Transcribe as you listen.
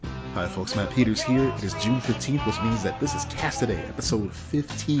Hi, folks. Matt Peters here. It is June 15th, which means that this is Cast Today, episode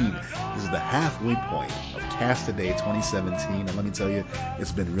 15. This is the halfway point of Cast Today 2017. And let me tell you,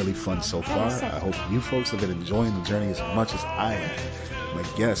 it's been really fun so far. I hope you folks have been enjoying the journey as much as I have.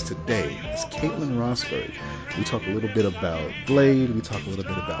 My guest today is Caitlin Rosberg. We talk a little bit about Blade, we talk a little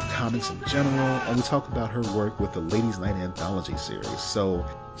bit about comics in general, and we talk about her work with the Ladies Night Anthology series. So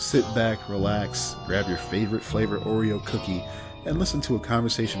sit back, relax, grab your favorite flavor Oreo cookie, and listen to a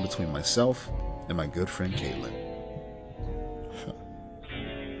conversation between myself and my good friend Caitlin.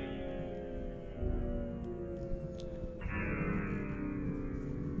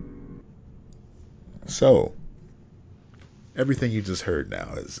 So, everything you just heard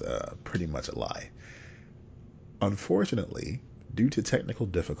now is pretty much a lie. Unfortunately, due to technical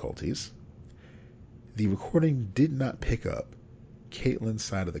difficulties, the recording did not pick up Caitlin's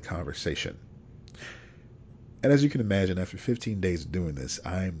side of the conversation. And as you can imagine, after 15 days of doing this,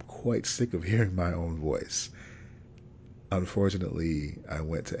 I'm quite sick of hearing my own voice. Unfortunately, I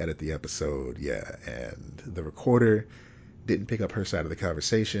went to edit the episode, and the recorder didn't pick up her side of the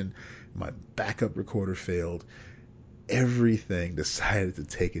conversation. My backup recorder failed. Everything decided to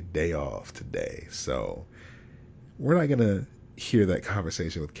take a day off today. So we're not going to hear that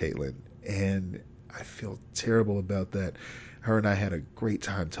conversation with Caitlin. And I feel terrible about that. Her and I had a great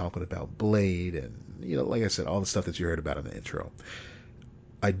time talking about Blade and, like I said, all the stuff that you heard about in the intro.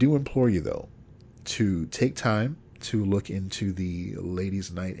 I do implore you, though, to take time to look into the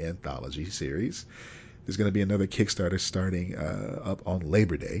Ladies Night Anthology series. There's going to be another Kickstarter starting up on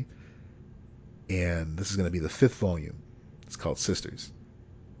Labor Day. And this is going to be the 5th volume. It's called Sisters.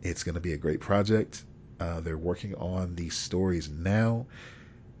 It's going to be a great project. They're working on these stories now.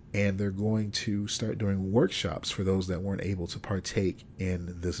 And they're going to start doing workshops for those that weren't able to partake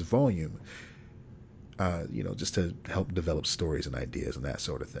in this volume. Just to help develop stories and ideas and that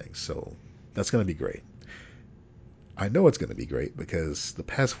sort of thing. So that's going to be great. I know it's going to be great because the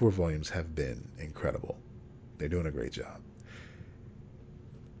past 4 volumes have been incredible. They're doing a great job.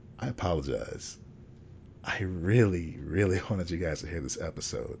 I apologize. I really, really wanted you guys to hear this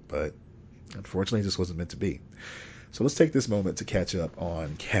episode, but unfortunately it just wasn't meant to be. So let's take this moment to catch up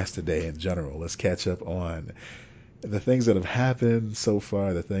on Cast Today in general. Let's catch up on the things that have happened so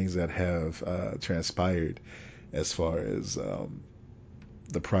far, the things that have transpired as far as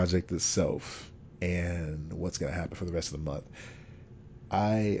the project itself and what's going to happen for the rest of the month.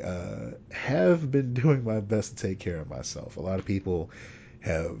 I have been doing my best to take care of myself. A lot of people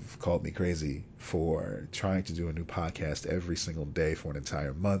have called me crazy for trying to do a new podcast every single day for an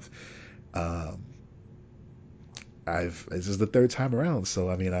entire month. This is the 3rd time around, so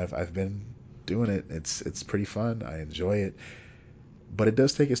I've been doing it. It's pretty fun. I enjoy it, but it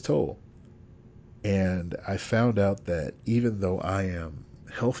does take its toll. And I found out that even though I am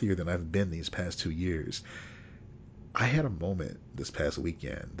healthier than I've been these past 2 years, I had a moment this past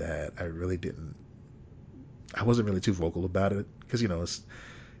weekend that I wasn't really too vocal about it because, it's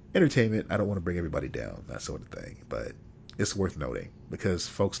entertainment. I don't want to bring everybody down, that sort of thing. But it's worth noting because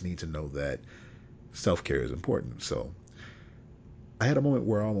folks need to know that self-care is important. So I had a moment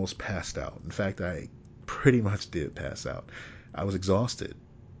where I almost passed out. In fact, I pretty much did pass out. I was exhausted.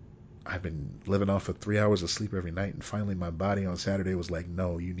 I've been living off of 3 hours of sleep every night, and finally my body on Saturday was like,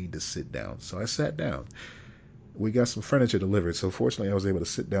 no, you need to sit down. So I sat down. We got some furniture delivered, so fortunately I was able to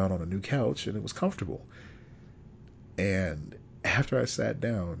sit down on a new couch, and it was comfortable. And after I sat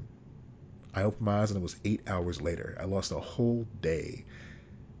down, I opened my eyes, and it was 8 hours later. I lost a whole day,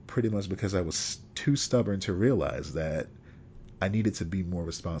 pretty much because I was too stubborn to realize that I needed to be more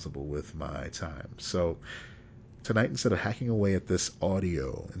responsible with my time. So tonight, instead of hacking away at this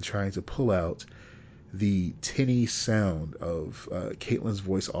audio and trying to pull out the tinny sound of Caitlin's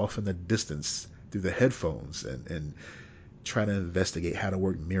voice off in the distance through the headphones and trying to investigate how to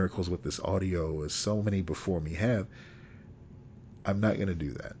work miracles with this audio as so many before me have, I'm not going to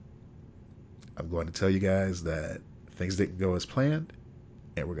do that. I'm going to tell you guys that things didn't go as planned,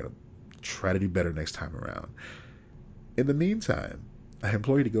 and we're going to try to do better next time around. In the meantime, I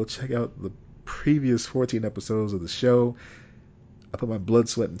implore you to go check out the previous 14 episodes of the show. I put my blood,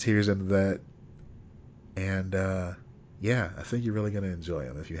 sweat, and tears into that. And, I think you're really going to enjoy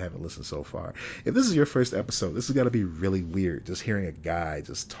them if you haven't listened so far. If this is your first episode, this is going to be really weird, just hearing a guy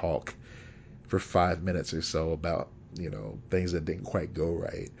just talk for 5 minutes or so about, things that didn't quite go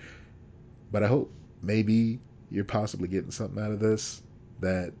right. But I hope maybe you're possibly getting something out of this,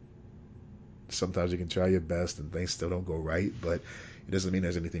 that sometimes you can try your best and things still don't go right, but it doesn't mean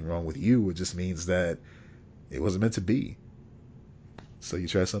there's anything wrong with you. It just means that it wasn't meant to be. So you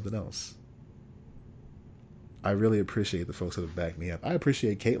try something else. I really appreciate the folks that have backed me up. I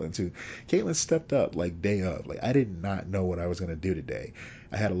appreciate Caitlin too. Caitlin stepped up like day of. Like I did not know what I was going to do today.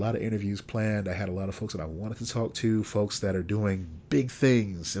 I had a lot of interviews planned. I had a lot of folks that I wanted to talk to, folks that are doing big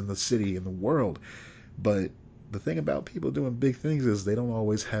things in the city, in the world. But the thing about people doing big things is they don't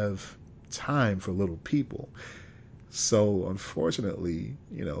always have time for little people. So unfortunately,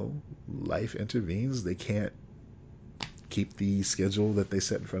 life intervenes. They can't keep the schedule that they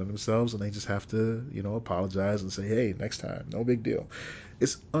set in front of themselves, and they just have to, apologize and say, hey, next time, no big deal.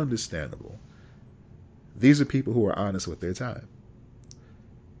 It's understandable. These are people who are honest with their time,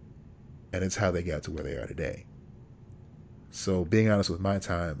 and it's how they got to where they are today. So being honest with my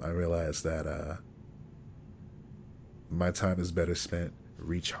time, I realized that my time is better spent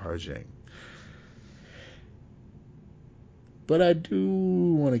recharging. But I do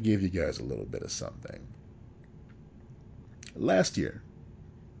want to give you guys a little bit of something. Last year,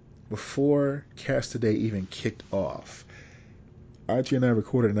 before Cast Today even kicked off, Archie and I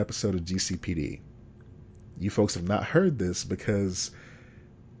recorded an episode of GCPD. You folks have not heard this because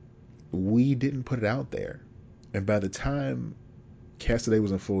we didn't put it out there. And by the time Cast Today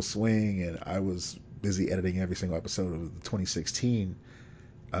was in full swing and I was busy editing every single episode of the 2016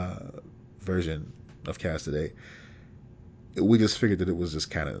 version of Cast Today, we just figured that it was just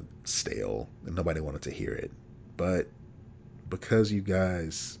kind of stale and nobody wanted to hear it. But because you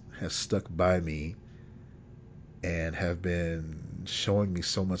guys have stuck by me and have been showing me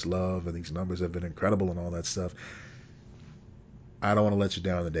so much love, and these numbers have been incredible and all that stuff, I don't want to let you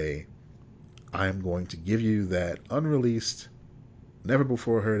down today. I'm going to give you that unreleased, never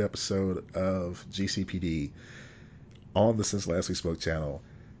before heard episode of GCPD on the Since Last We Spoke channel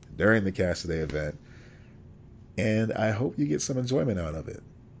during the Cast Today event, and I hope you get some enjoyment out of it.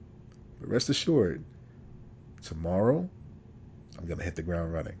 But rest assured, tomorrow I'm going to hit the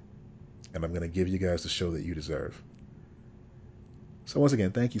ground running, and I'm going to give you guys the show that you deserve. So once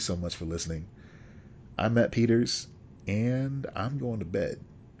again, thank you so much for listening. I'm Matt Peters, and I'm going to bed.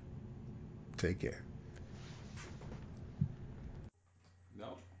 Take care.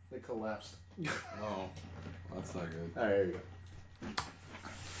 No. It collapsed. Oh, that's not good. All right, there you go.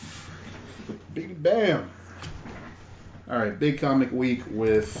 Big bam. All right, big comic week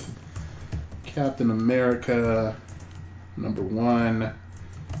with Captain America #1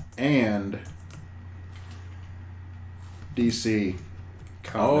 and DC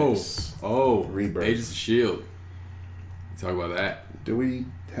Comics. Rebirth. Agents of S.H.I.E.L.D. Talk about that. Do we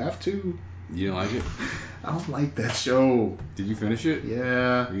have to? You didn't like it? I don't like that show. Did you finish it?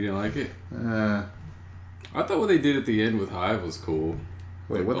 Yeah. You didn't like it? I thought what they did at the end with Hive was cool.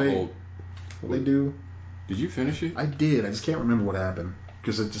 Wait, what they do? Did you finish it? I did. I just can't remember what happened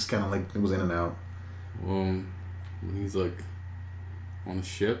because it just kind of like it was in and out. When he's like on a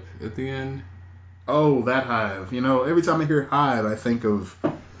ship at the end. Oh, that Hive. Every time I hear Hive, I think of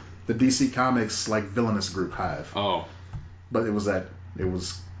the DC Comics like villainous group Hive. Oh. But it was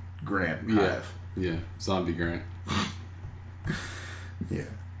Grant Hive. Yeah. Zombie Grant. Yeah.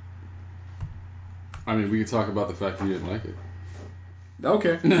 I mean, we could talk about the fact that you didn't like it.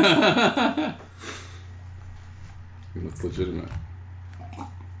 Okay. That's legitimate.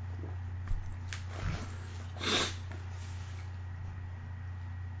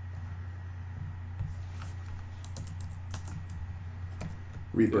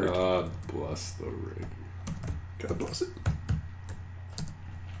 Rebirth. God bless the ring. God bless it.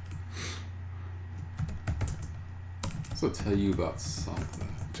 So tell you about something.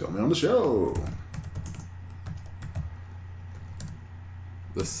 Tell me on the show.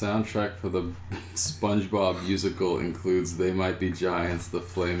 The soundtrack for the SpongeBob musical includes They Might Be Giants, The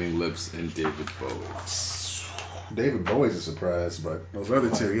Flaming Lips, and David Bowie. David Bowie's a surprise, but those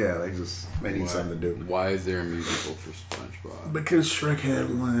other two, yeah, they need something to do. Why is there a musical for SpongeBob? Because Shrek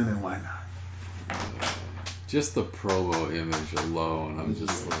had one, and why not? Just the promo image alone, I'm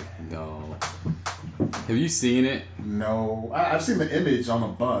just like, no. Have you seen it? No. I've seen the image on the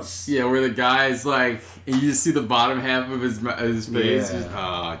bus. Yeah, where the guy's like, and you just see the bottom half of his face.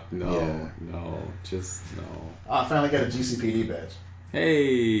 Yeah. No. I finally got a GCPD badge.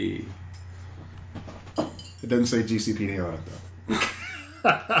 Hey. It doesn't say GCPD on it, though.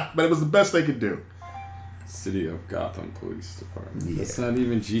 But it was the best they could do. City of Gotham Police Department. Yeah. That's not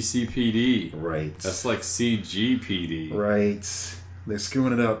even GCPD. Right. That's like CGPD. Right. They're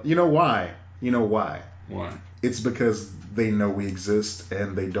screwing it up. You know why? Why? It's because they know we exist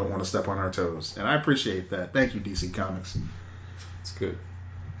and they don't want to step on our toes. And I appreciate that. Thank you, DC Comics. It's good.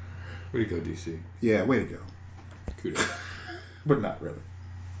 Way to go, DC. Yeah, way to go. Kudos. But not really.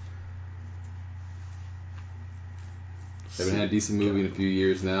 Haven't had a decent movie in a few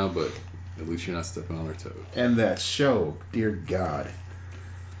years now, but At least you're not stepping on their toes. And that show, dear God.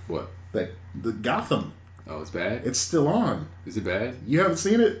 What? The Gotham. Oh, it's bad? It's still on. Is it bad? You haven't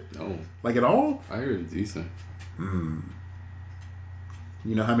seen it? No. Like at all? I heard it's decent. You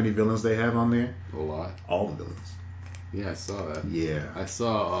know how many villains they have on there? A lot. All the villains. Yeah, I saw that. Yeah. I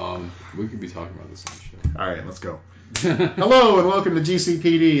saw, we could be talking about this on the show. Alright, let's go. Hello and welcome to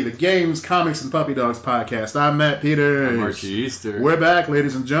GCPD, the Games, Comics, and Puppy Dogs podcast. I'm Matt Peters. I'm Archie Easter. We're back,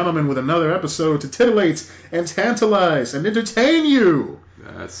 ladies and gentlemen, with another episode to titillate and tantalize and entertain you.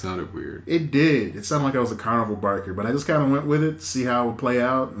 That sounded weird. It did. It sounded like I was a carnival barker, but I just kind of went with it to see how it would play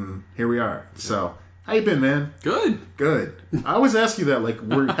out, and here we are. Yeah. So, how you been, man? Good. I always ask you that, like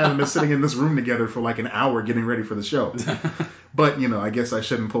we're having been sitting in this room together for like an hour getting ready for the show. But, you know, I guess I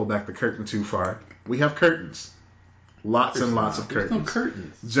shouldn't pull back the curtain too far. We have curtains. Lots and lots of curtains. There's no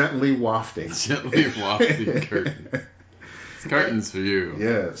curtains. Gently wafting. Gently wafting curtains. It's curtains for you.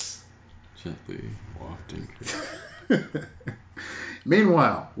 Yes. Gently wafting curtains.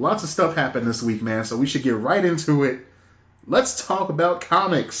 Meanwhile, lots of stuff happened this week, man, so we should get right into it. Let's talk about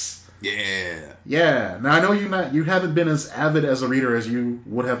comics. Yeah. Now, I know you haven't been as avid as a reader as you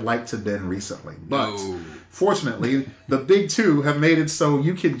would have liked to been recently, but fortunately, the big two have made it so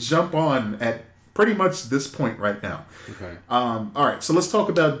you can jump on at pretty much this point right now. Okay. All right, so let's talk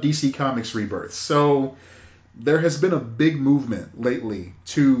about DC Comics Rebirth. So there has been a big movement lately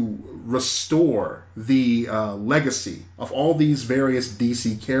to restore the legacy of all these various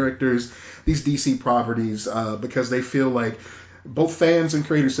DC characters, these DC properties, because they feel like both fans and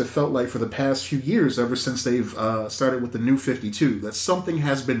creators have felt like for the past few years, ever since they've started with the New 52, that something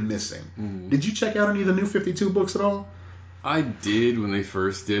has been missing. Mm-hmm. Did you check out any of the New 52 books at all? I did when they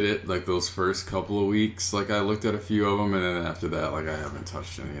first did it, like those first couple of weeks. Like I looked at a few of them, and then after that, like I haven't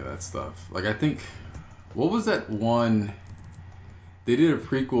touched any of that stuff. Like I think, what was that one? They did a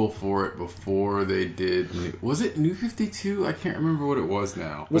prequel for it before they did. Was it New 52? I can't remember what it was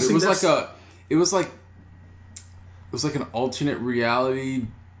now. But it was like an alternate reality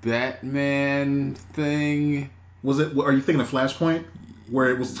Batman thing. Was it? Are you thinking of Flashpoint,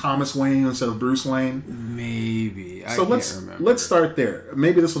 where it was Thomas Wayne instead of Bruce Wayne? Maybe. So let's start there.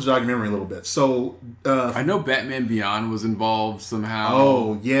 Maybe this will jog your memory a little bit. So I know Batman Beyond was involved somehow.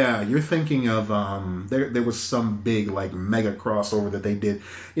 Oh yeah, you're thinking of there was some big like mega crossover that they did.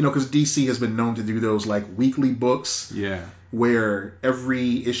 You know, because DC has been known to do those like weekly books. Yeah. Where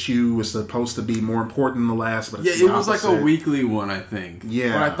every issue is supposed to be more important than the last, but it's it was like a weekly one, I think.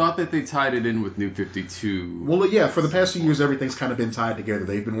 Yeah. But I thought that they tied it in with New 52. Well, yeah, for the past few years, everything's kind of been tied together.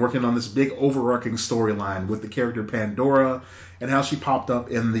 They've been working on this big overarching storyline with the character Pandora and how she popped up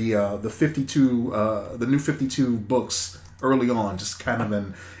in the New 52 books early on, just kind of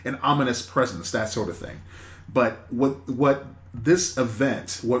an ominous presence, that sort of thing. But what this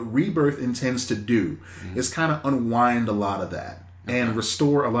event, what Rebirth intends to do, is kind of unwind a lot of that and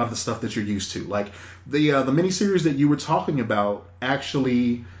restore a lot of the stuff that you're used to. Like the miniseries that you were talking about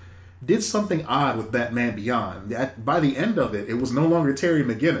actually did something odd with Batman Beyond. By the end of it, it was no longer Terry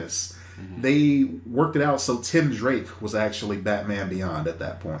McGinnis. Mm-hmm. They worked it out so Tim Drake was actually Batman Beyond at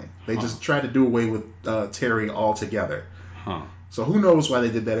that point. They just tried to do away with Terry altogether. Huh. So who knows why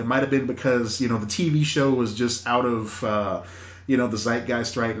they did that? It might have been because, you know, the TV show was just out of, the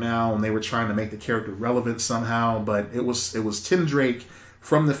zeitgeist right now, and they were trying to make the character relevant somehow. But it was Tim Drake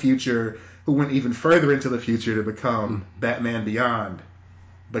from the future who went even further into the future to become Batman Beyond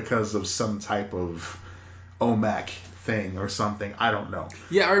because of some type of OMAC thing or something. I don't know.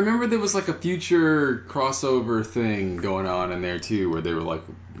 Yeah, I remember there was like a future crossover thing going on in there too, where they were like,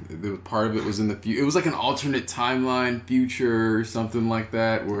 part of it was in the future. It was like an alternate timeline future or something like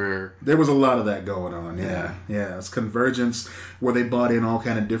that, where there was a lot of that going on. Yeah. It's Convergence, where they brought in all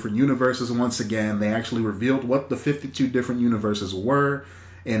kind of different universes. Once again, they actually revealed what the 52 different universes were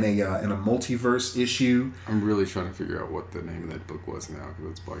in a multiverse issue. I'm really trying to figure out what the name of that book was now,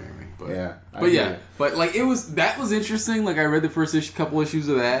 because it's bugging me. But but like that was interesting. Like I read the first couple issues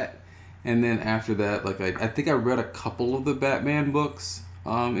of that, and then after that, like I think I read a couple of the Batman books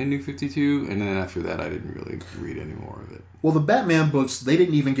in New 52, and then after that I didn't really read any more of it. Well, the Batman books, they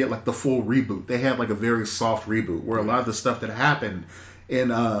didn't even get like the full reboot. They had like a very soft reboot, where a lot of the stuff that happened in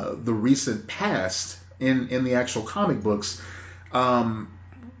the recent past in the actual comic books,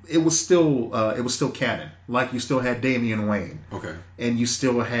 it was still canon. Like you still had Damian Wayne. Okay. And you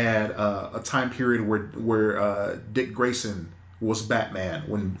still had a time period where Dick Grayson was Batman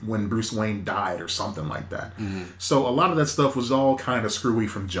when Bruce Wayne died or something like that. Mm-hmm. So a lot of that stuff was all kind of screwy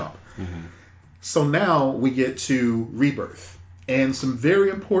from jump. Mm-hmm. So now we get to Rebirth. And some very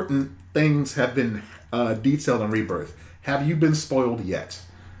important things have been detailed in Rebirth. Have you been spoiled yet?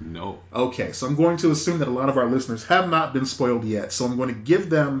 No. Okay, so I'm going to assume that a lot of our listeners have not been spoiled yet. So I'm going to give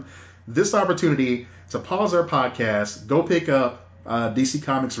them this opportunity to pause our podcast, go pick up DC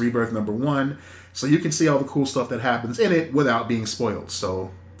Comics Rebirth #1, so you can see all the cool stuff that happens in it without being spoiled.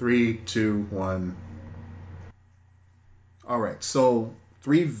 So 3, 2, 1. All right, so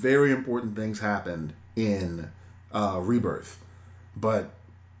 3 very important things happened in Rebirth. But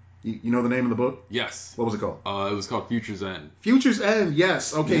you know the name of the book? Yes. What was it called? It was called Future's End. Future's End,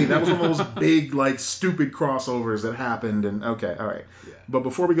 yes. Okay, that was one of those big, like, stupid crossovers that happened. And okay, all right. Yeah. But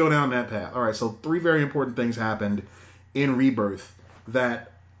before we go down that path, all right, so 3 very important things happened in Rebirth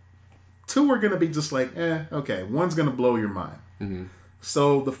that 2 are going to be just like, okay. One's going to blow your mind. Mm-hmm.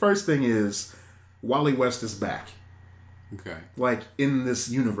 So the first thing is Wally West is back. Okay. Like, in this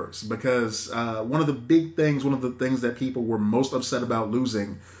universe. Because one of the things that people were most upset about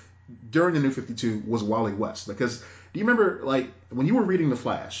losing during the New 52 was Wally West. Because, do you remember, like, when you were reading The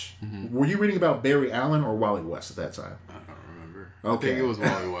Flash, were you reading about Barry Allen or Wally West at that time? I don't remember. Okay. I think it was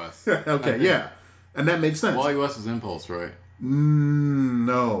Wally West. Okay, yeah. And that makes sense. Wally West was Impulse, right?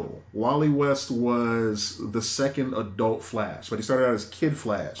 No. Wally West was the second adult Flash, but he started out as Kid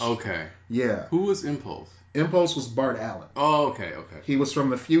Flash. Okay. Yeah. Who was Impulse? Impulse was Bart Allen. Oh, okay. He was from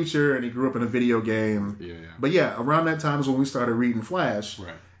the future, and he grew up in a video game. Yeah. But yeah, around that time is when we started reading Flash.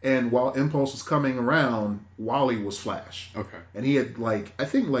 Right. And while Impulse was coming around, Wally was Flash. Okay. And he had, like, I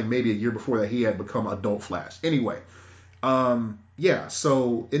think, like, maybe a year before that, he had become adult Flash. Anyway, yeah,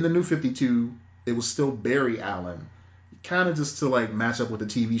 so in the New 52, it was still Barry Allen, kind of just to, like, match up with the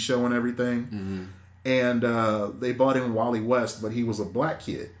TV show and everything. Mm-hmm. And they brought in Wally West, but he was a black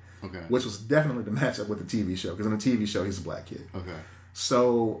kid. Okay. Which was definitely to match up with the TV show, because in the TV show, he's a black kid. Okay.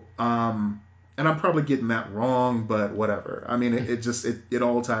 So, and I'm probably getting that wrong, but whatever. I mean, it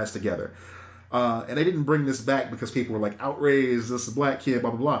all ties together. And they didn't bring this back because people were like, outraged, this is a black kid, blah,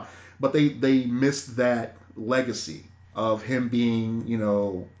 blah, blah. But they missed that legacy of him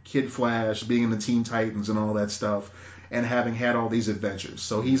being, Kid Flash, being in the Teen Titans and all that stuff, and having had all these adventures.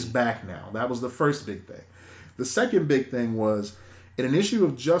 So he's back now. That was the first big thing. The second big thing was, in an issue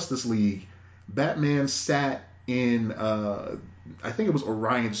of Justice League, Batman sat in, I think it was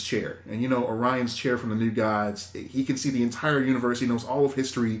Orion's chair. And Orion's chair from the New Gods, he can see the entire universe. He knows all of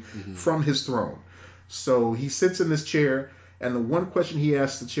history from his throne. So he sits in this chair, and the one question he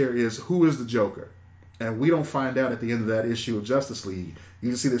asks the chair is, who is the Joker? And we don't find out at the end of that issue of Justice League.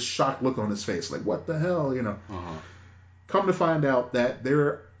 You just see this shocked look on his face, like, what the hell, Uh-huh. Come to find out that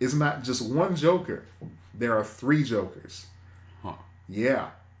there is not just one Joker. There are 3 Jokers. Huh. Yeah.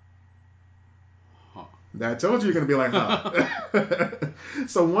 Huh. I told you you're going to be like, huh.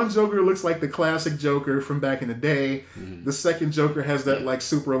 So one Joker looks like the classic Joker from back in the day. Mm-hmm. The second Joker has that, like,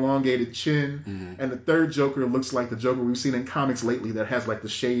 super elongated chin. Mm-hmm. And the third Joker looks like the Joker we've seen in comics lately that has, like, the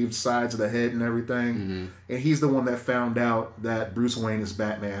shaved sides of the head and everything. Mm-hmm. And he's the one that found out that Bruce Wayne is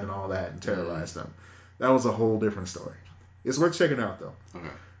Batman and all that and terrorized him. That was a whole different story. It's worth checking out, though. Okay.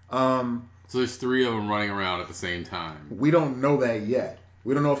 So there's 3 of them running around at the same time. We don't know that yet.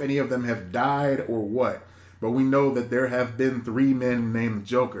 We don't know if any of them have died or what. But we know that there have been 3 men named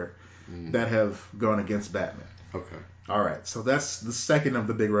Joker that have gone against Batman. Okay. All right. So that's the second of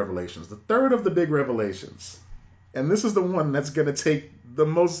the big revelations. The third of the big revelations, and this is the one that's going to take the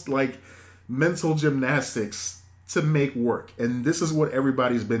most, like, mental gymnastics to make work. And this is what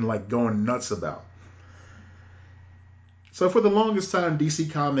everybody's been, like, going nuts about. So for the longest time,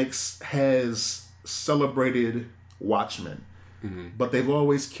 DC Comics has celebrated Watchmen, but they've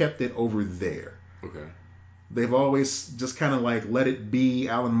always kept it over there. Okay. They've always just kind of, like, let it be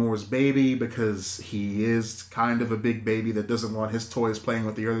Alan Moore's baby, because he is kind of a big baby that doesn't want his toys playing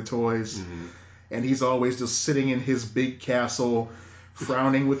with the other toys. Mm-hmm. And he's always just sitting in his big castle,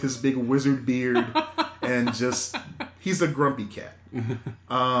 frowning with his big wizard beard, and just, he's a grumpy cat.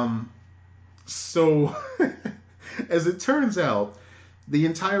 So... As it turns out, the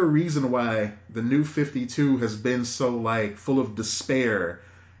entire reason why the New 52 has been so, like, full of despair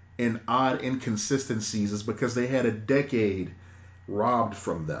and odd inconsistencies is because they had a decade robbed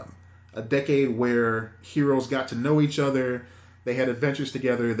from them. A decade where heroes got to know each other, they had adventures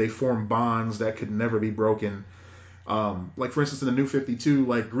together, they formed bonds that could never be broken. Like, for instance, in the New 52,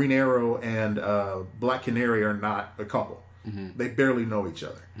 like, Green Arrow and Black Canary are not a couple. Mm-hmm. They barely know each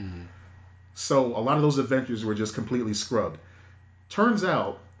other. Mm-hmm. So a lot of those adventures were just completely scrubbed. Turns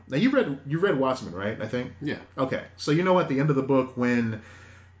out, now you read Watchmen, right? I think. Yeah. Okay, so you know at the end of the book when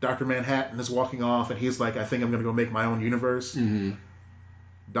Dr. Manhattan is walking off and he's like, I think I'm going to go make my own universe. Mm-hmm.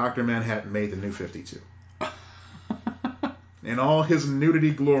 Dr. Manhattan made the New 52. In all his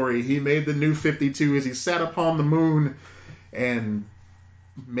nudity glory, he made the New 52 as he sat upon the moon and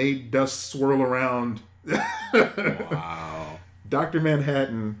made dust swirl around. Wow. Dr.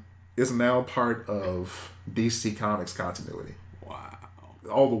 Manhattan is now part of DC Comics continuity. Wow.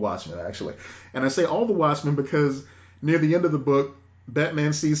 All the Watchmen, actually. And I say all the Watchmen because near the end of the book,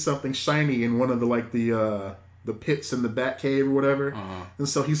 Batman sees something shiny in one of the pits in the Batcave or whatever. Uh-huh. And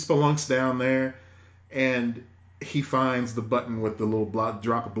so he spelunks down there and he finds the button with the little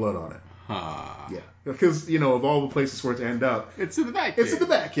drop of blood on it. Huh. Yeah. Because, of all the places for it to end up, It's in the Batcave. it's in the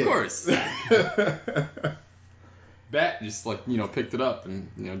Batcave. Of course. Bat just picked it up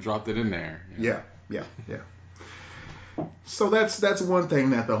and dropped it in there. Yeah. So that's one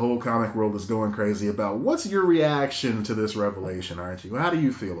thing that the whole comic world is going crazy about. What's your reaction to this revelation, Archie? How do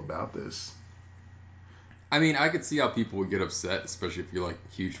you feel about this? I mean, I could see how people would get upset, especially if you're like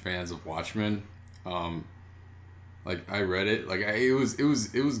huge fans of Watchmen. Like I read it, like it was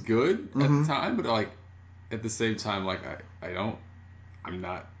good at the time, but like at the same time, like I'm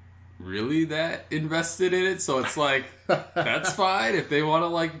not really that invested in it, so it's like that's fine if they want to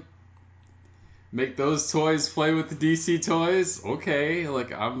like make those toys play with the DC toys. Okay,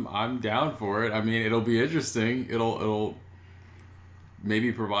 like I'm down for it. I mean, it'll be interesting. It'll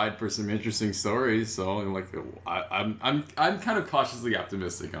maybe provide for some interesting stories. So like I'm kind of cautiously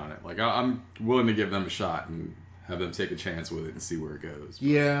optimistic on it. Like I'm willing to give them a shot and have them take a chance with it and see where it goes.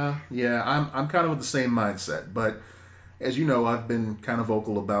 Yeah. I'm kind of with the same mindset, but as you know, I've been kind of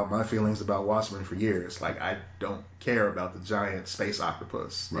vocal about my feelings about Watchmen for years. Like, I don't care about the giant space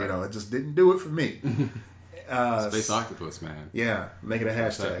octopus. Right. It just didn't do it for me. Space octopus, man. Yeah, make it a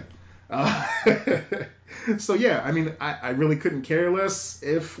hashtag. So yeah, I mean, I really couldn't care less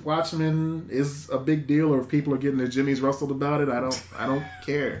if Watchmen is a big deal or if people are getting their jimmies rustled about it. I don't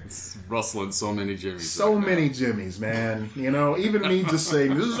care. It's rustling so many jimmies. So many jimmies, man. Even me just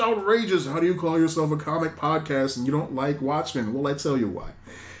saying this is outrageous. How do you call yourself a comic podcast and you don't like Watchmen? Well, I tell you why.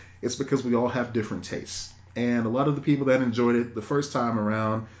 It's because we all have different tastes, and a lot of the people that enjoyed it the first time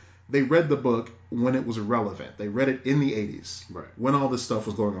around, they read the book when it was relevant. They read it in the 80s, right, when all this stuff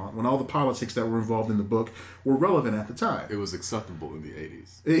was going on, when all the politics that were involved in the book were relevant at the time. It was acceptable in the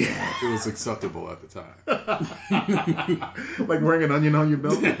 80s. It was acceptable at the time. Like wearing an onion on your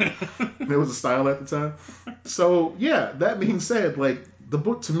belt. It was a style at the time. So, yeah, that being said, like, the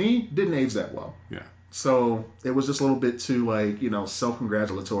book to me didn't age that well. Yeah. So, it was just a little bit too, like,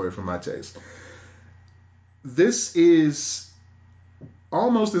 self-congratulatory for my taste. This is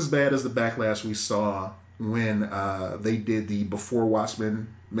almost as bad as the backlash we saw when they did the Before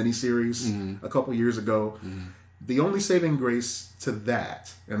Watchmen miniseries a couple years ago. Mm-hmm. The only saving grace to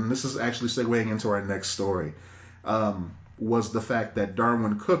that, and this is actually segueing into our next story, was the fact that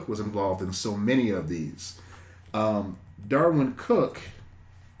Darwyn Cooke was involved in so many of these. Darwyn Cooke,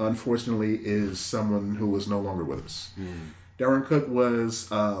 unfortunately, is someone who is no longer with us. Darwyn Cooke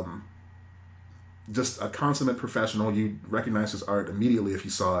was just a consummate professional. You'd recognize his art immediately if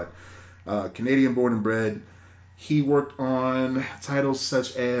you saw it. Canadian born and bred. He worked on titles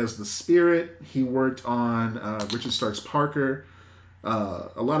such as The Spirit. He worked on Richard Stark's Parker.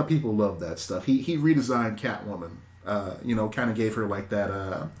 A lot of people love that stuff. He redesigned Catwoman. Kind of gave her like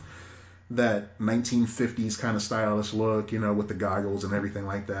that 1950s kind of stylish look, with the goggles and everything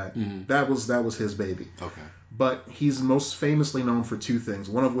like that. Mm-hmm. That was his baby. Okay. But he's most famously known for two things.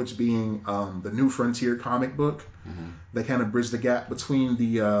 One of which being the New Frontier comic book. Mm-hmm. That kind of bridged the gap between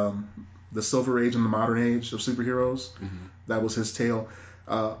the Silver Age and the Modern Age of superheroes. Mm-hmm. That was his tale.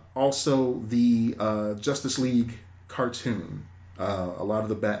 Also, the Justice League cartoon. A lot of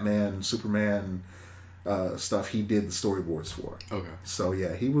the Batman, Superman stuff he did the storyboards for. Okay. So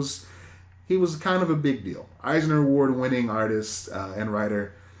yeah, he was kind of a big deal. Eisner Award-winning artist and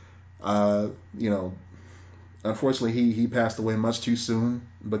writer. Unfortunately, he passed away much too soon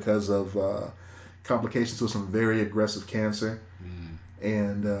because of complications with some very aggressive cancer.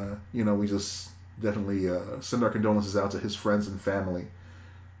 And, we just definitely send our condolences out to his friends and family.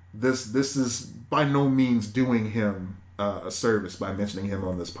 This is by no means doing him a service by mentioning him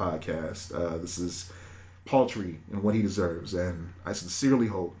on this podcast. This is paltry in what he deserves, and I sincerely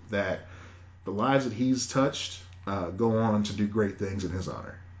hope that the lives that he's touched go on to do great things in his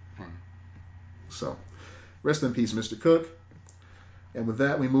honor. So, rest in peace, Mr. Cooke. And with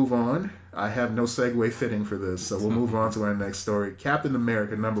that, we move on. I have no segue fitting for this, so we'll move on to our next story. Captain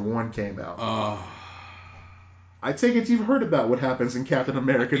America #1 came out. I take it you've heard about what happens in Captain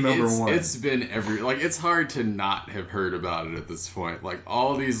America #1. It's been it's hard to not have heard about it at this point. Like,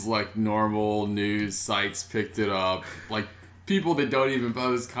 all these, like, normal news sites picked it up. Like, people that don't even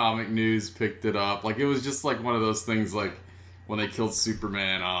post comic news picked it up. Like, it was just, like, one of those things, like, when they killed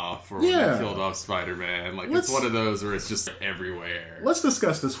Superman off, or when Yeah. they killed off Spider-Man. Like, Let's- it's one of those where it's just everywhere. Let's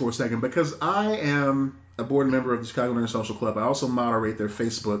discuss this for a second, because I am a board member of the Chicago Nerd Social Club. I also moderate their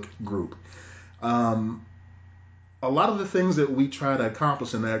Facebook group. A lot of the things that we try to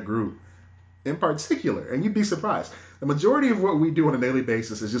accomplish in that group, in particular, and you'd be surprised, the majority of what we do on a daily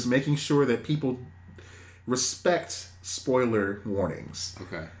basis is just making sure that people respect spoiler warnings.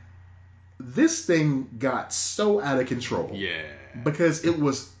 Okay. This thing got so out of control. Yeah. Because it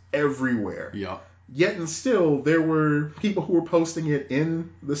was everywhere. Yep. Yet and still, there were people who were posting it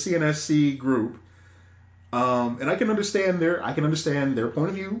in the CNSC group. And I can understand their point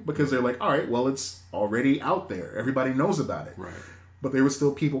of view, because they're like, all right, well, it's already out there. Everybody knows about it. Right. But there were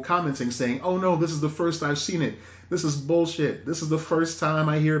still people commenting saying, oh no, this is the first I've seen it. This is bullshit. This is the first time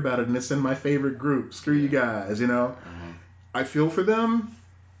I hear about it, and it's in my favorite group. Screw you guys, you know? Uh-huh. I feel for them,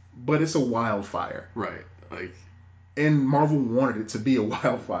 but it's a wildfire. Right. Like. And Marvel wanted it to be a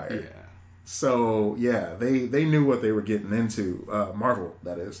wildfire. Yeah. So, yeah, they knew what they were getting into, Marvel,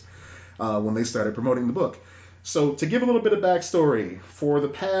 that is, when they started promoting the book. So, to give a little bit of backstory, for the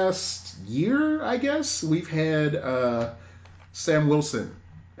past year, I guess, we've had Sam Wilson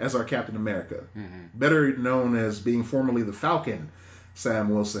as our Captain America. Mm-hmm. Better known as being formerly the Falcon, Sam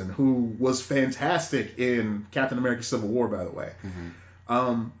Wilson, who was fantastic in Captain America Civil War, by the way.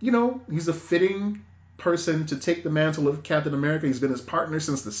 Mm-hmm. You know, he's a fitting person to take the mantle of Captain America. He's been his partner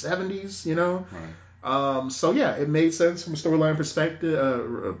since the 70s, you know? Right. So, yeah, it made sense from a storyline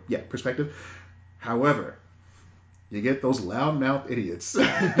perspective. However, you get those loudmouth idiots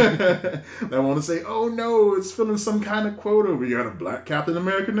that want to say, oh no, it's filling some kind of quota. We got a black Captain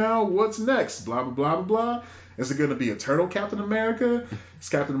America now. What's next? Blah, blah, blah, blah, blah. Is it going to be a turtle Captain America? Is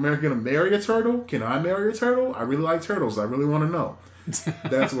Captain America going to marry a turtle? Can I marry a turtle? I really like turtles. I really want to know.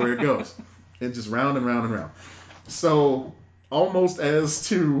 That's where it goes. It's just round and round and round. So, almost as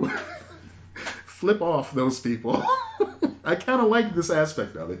to flip off those people, I kind of like this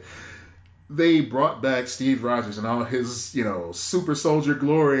aspect of it. They brought back Steve Rogers and all his, you know, super soldier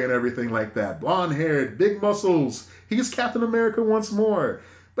glory and everything like that. Blonde haired, big muscles. He's Captain America once more.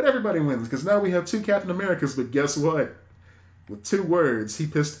 But everybody wins, because now we have two Captain Americas, but guess what? With 2 words, he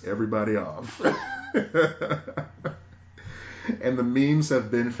pissed everybody off. And the memes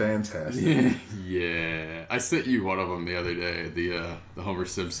have been fantastic. Yeah, I sent you one of them the other day, the Homer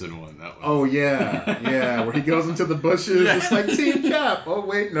Simpson one. That was. Oh yeah, where he goes into the bushes. Yeah. It's like Team Cap. Oh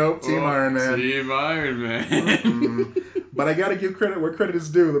wait, nope, Team Iron Man. Team Iron Man. Mm-mm. But I gotta give credit where credit is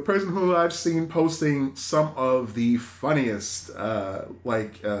due. The person who I've seen posting some of the funniest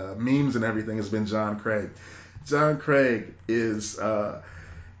memes and everything has been John Craig. John Craig is.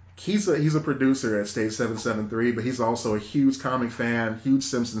 He's a producer at Stage 773, but he's also a huge comic fan, huge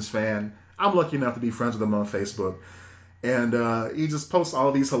Simpsons fan. I'm lucky enough to be friends with him on Facebook. And he just posts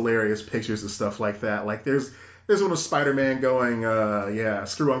all these hilarious pictures and stuff like that. Like there's one of Spider-Man going,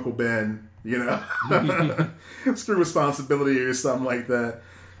 screw Uncle Ben, you know, screw responsibility or something like that.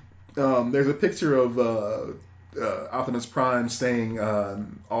 There's a picture of Optimus Prime saying,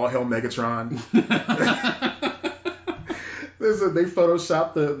 all hail Megatron. They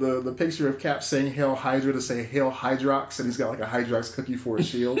photoshopped the picture of Cap saying Hail Hydra to say Hail Hydrox, and he's got like a Hydrox cookie for a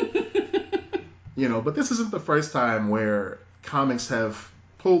shield. You know, but this isn't the first time where comics have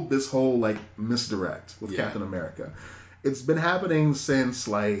pulled this whole like misdirect with Captain America. It's been happening since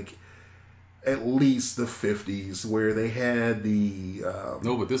like at least the 50s, where they had the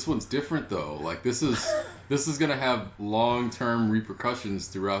No, but this one's different though. Like this is gonna have long-term repercussions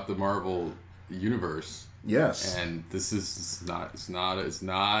throughout the Marvel universe. Yes. And this is not a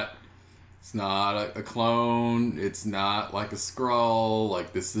clone. It's not like a Skrull.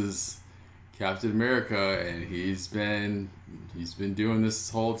 Like this is Captain America, and he's been doing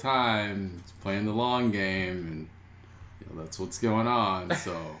this whole time. He's playing the long game, and you know, that's what's going on.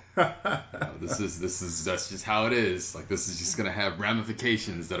 So you know, that's just how it is. Like this is just gonna have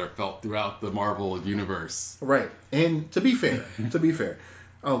ramifications that are felt throughout the Marvel universe. Right. And to be fair.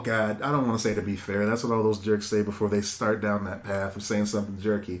 Oh God, I don't want to say to be fair. That's what all those jerks say before they start down that path of saying something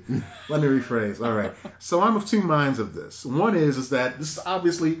jerky. Let me rephrase. All right. So I'm of 2 minds of this. One is that this is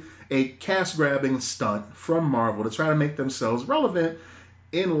obviously a cash-grabbing stunt from Marvel to try to make themselves relevant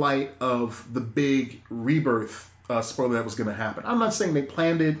in light of the big rebirth spoiler that was going to happen. I'm not saying they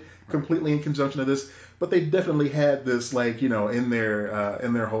planned it completely in conjunction to this, but they definitely had this, like, you know, in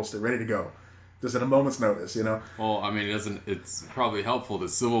their holster, ready to go. Just at a moment's notice, you know? Well, I mean, it's probably helpful that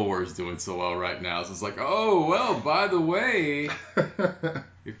Civil War is doing so well right now. So it's like, oh, well, by the way,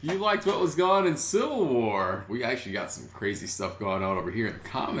 If you liked what was going on in Civil War, we actually got some crazy stuff going on over here in the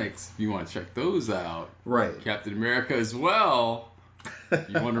comics. If you want to check those out, Right. Captain America as well.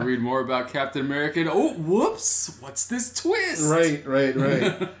 You want to read more about Captain America? And, oh, whoops! What's this twist? Right.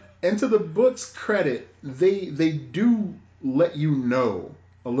 And to the book's credit, they do let you know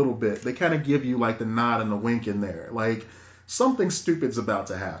a little bit. They kind of give you like the nod and the wink in there, like something stupid's about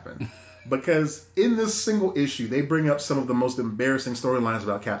to happen. Because in this single issue, they bring up some of the most embarrassing storylines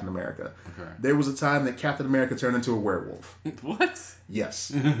about Captain America. Okay. There was a time that Captain America turned into a werewolf. What? Yes.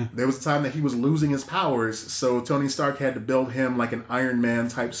 There was a time that he was losing his powers, so Tony Stark had to build him like an Iron Man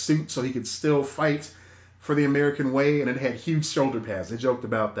type suit so he could still fight for the American way, and it had huge shoulder pads. They joked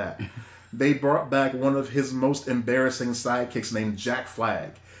about that. They brought back one of his most embarrassing sidekicks named Jack Flag,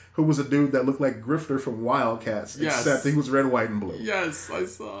 who was a dude that looked like Grifter from Wildcats, except he was red, white, and blue. Yes, I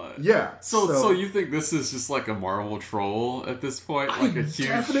saw it. Yeah. So you think this is just like a Marvel troll at this point? Like a huge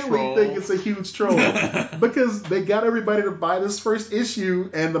definitely troll? think it's a huge troll. Because they got everybody to buy this first issue,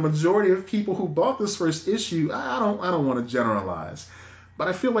 and the majority of people who bought this first issue, I don't want to generalize, but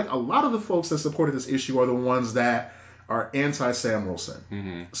I feel like a lot of the folks that supported this issue are the ones that are anti-Sam Wilson.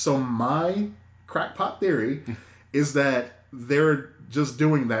 Mm-hmm. So my crackpot theory is that they're just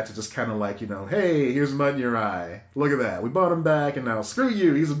doing that to just kind of like, hey, here's mud in your eye. Look at that. We bought him back, and now screw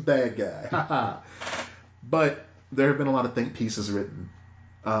you. He's a bad guy. But there have been a lot of think pieces written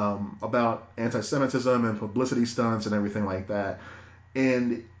about anti-Semitism and publicity stunts and everything like that.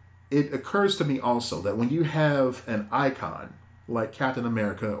 And it occurs to me also that when you have an icon like Captain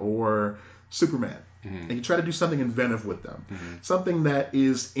America or Superman, and you try to do something inventive with them, something that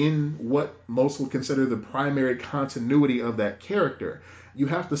is in what most would consider the primary continuity of that character, you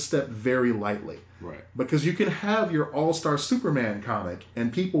have to step very lightly. Right. Because you can have your all-star Superman comic,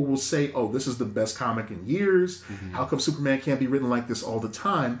 and people will say, oh, this is the best comic in years. How come Superman can't be written like this all the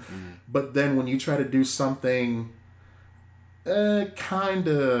time? But then when you try to do something kind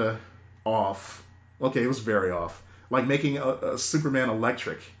of off, okay, it was very off, like making a Superman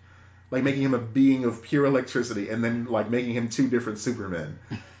electric, like making him a being of pure electricity, and then like making him two different Supermen,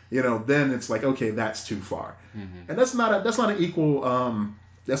 then it's like, okay, that's too far. And that's not an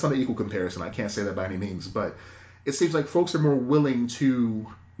equal comparison. I can't say that by any means, but it seems like folks are more willing to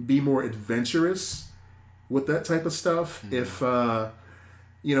be more adventurous with that type of stuff if they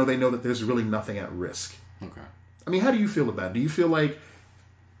know that there's really nothing at risk. Okay. I mean, how do you feel about it? Do you feel like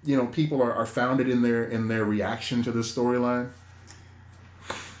people are founded in their reaction to this storyline?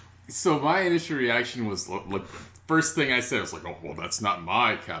 So my initial reaction was, like, first thing I said was like, oh, well, that's not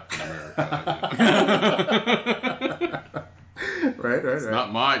my Captain America. Right. It's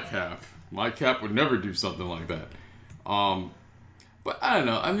not my Cap. My Cap would never do something like that. But I don't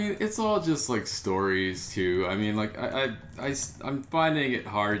know. I mean, it's all just like stories too. I mean, like I'm finding it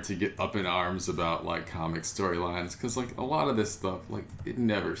hard to get up in arms about like comic storylines because like a lot of this stuff, like, it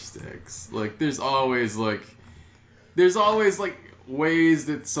never sticks. Like there's always ways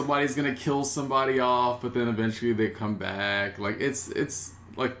that somebody's gonna kill somebody off, but then eventually they come back. Like it's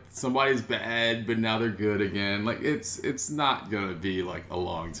like somebody's bad, but now they're good again. Like it's not gonna be like a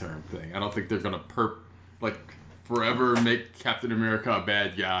long-term thing. I don't think they're gonna forever make Captain America a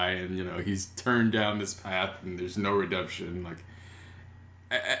bad guy, and he's turned down this path and there's no redemption. Like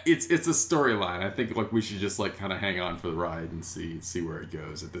it's a storyline. I think like we should just like kind of hang on for the ride and see where it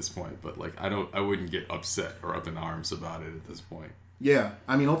goes at this point. But like I wouldn't get upset or up in arms about it at this point. Yeah,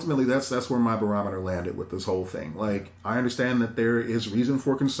 I mean, ultimately, that's where my barometer landed with this whole thing. Like, I understand that there is reason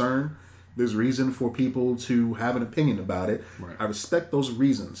for concern. There's reason for people to have an opinion about it. Right. I respect those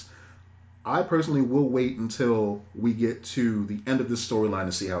reasons. I personally will wait until we get to the end of this storyline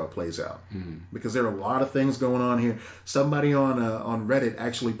to see how it plays out. Because there are a lot of things going on here. Somebody on Reddit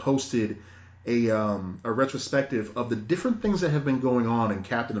actually posted a retrospective of the different things that have been going on in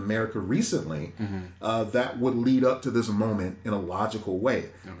Captain America recently that would lead up to this moment in a logical way.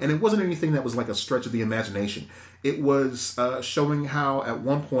 Okay. And it wasn't anything that was like a stretch of the imagination. It was showing how at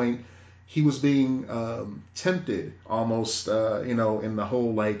one point he was being tempted almost, in the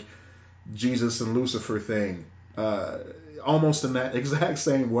whole like Jesus and Lucifer thing, almost in that exact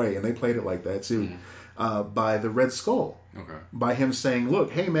same way. And they played it like that too, by the Red Skull. Okay. By him saying,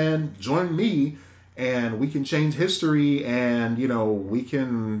 look, hey man, join me and we can change history and, we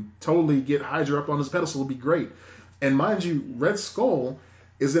can totally get Hydra up on his pedestal. It'll be great. And mind you, Red Skull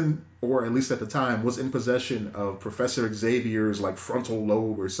is in, or at least at the time, was in possession of Professor Xavier's like frontal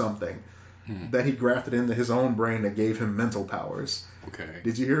lobe or something that he grafted into his own brain that gave him mental powers. Okay.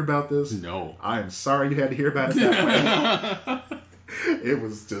 Did you hear about this? No. I'm sorry you had to hear about it that way. It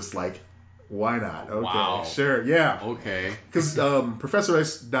was just like, Why not? Okay, Wow. sure, yeah. Okay. Because Professor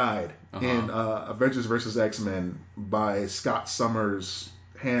X died in Uh-huh. Avengers vs. X-Men by Scott Summers'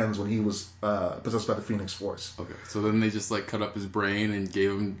 hands when he was possessed by the Phoenix Force. Okay. So then they just like cut up his brain and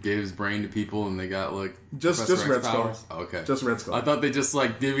gave his brain to people, and they got like Just Professor X Red Skull. powers. Okay. Just Red Skull. I thought they just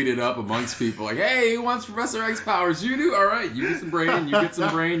like divvied it up amongst people. Like, hey, who wants Professor X powers? You do. All right. You get some brain. You get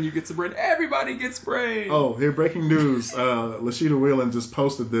some brain. You get some brain. Everybody gets brain. Oh, here, breaking news. Lashida Whelan just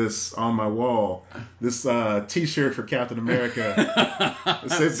posted this on my wall. This T-shirt for Captain America.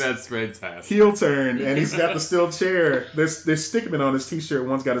 It says That's fantastic. heel turn, and he's got the steel chair. There's stickman on his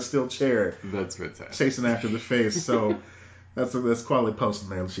T-shirt. One's got a steel chair That's fantastic. chasing after the face. So that's quality posting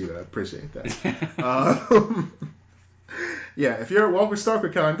there, Lashida. I appreciate that. Yeah, if you're at Walker Stalker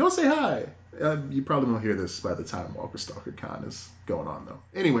Con, go say hi. You probably won't hear this by the time Walker Stalker Con is going on, though.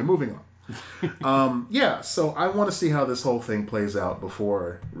 Anyway, moving on. Yeah, so I want to see how this whole thing plays out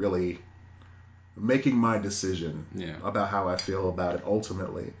before really making my decision about how I feel about it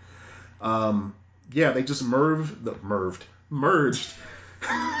ultimately. Yeah, they just merged.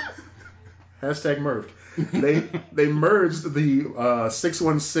 Hashtag merged. They merged the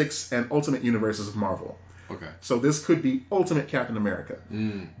 616 and Ultimate Universes of Marvel. Okay. So this could be Ultimate Captain America.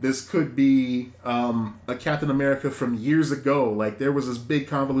 This could be a Captain America from years ago. Like there was this big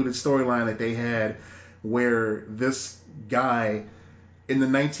convoluted storyline that they had where this guy in the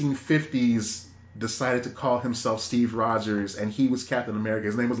 1950s decided to call himself Steve Rogers, and he was Captain America.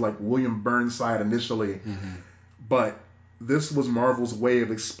 His name was like William Burnside initially, but this was Marvel's way of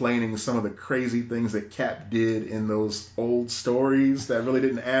explaining some of the crazy things that Cap did in those old stories that really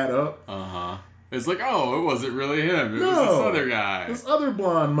didn't add up. It's like, oh, it wasn't really him. It was this other guy. This other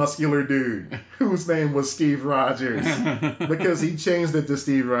blonde, muscular dude whose name was Steve Rogers. Because he changed it to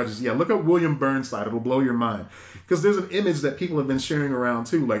Steve Rogers. Yeah, look up William Burnside. It'll blow your mind. Because there's an image that people have been sharing around,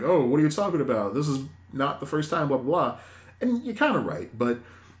 too. Like, oh, what are you talking about? This is not the first time, blah, blah, blah. And you're kind of right. But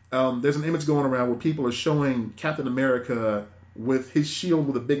there's an image going around where people are showing Captain America with his shield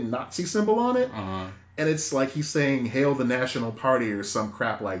with a big Nazi symbol on it. And it's like he's saying, hail the National Party or some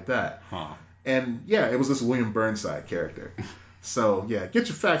crap like that. And yeah, it was this William Burnside character. So yeah, get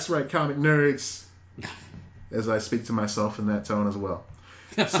your facts right, comic nerds. As I speak to myself in that tone as well.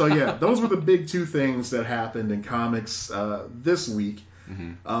 So yeah, those were the big two things that happened in comics this week.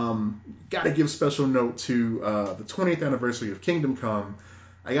 Got to give special note to the 20th anniversary of Kingdom Come.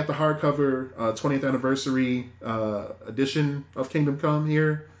 I got the hardcover 20th anniversary edition of Kingdom Come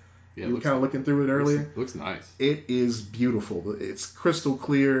here. Yeah, you were kind of looking through it earlier. Looks nice. It is beautiful. It's crystal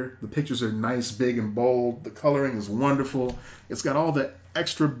clear. The pictures are nice, big, and bold. The coloring is wonderful. It's got all the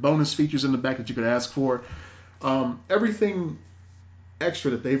extra bonus features in the back that you could ask for. Everything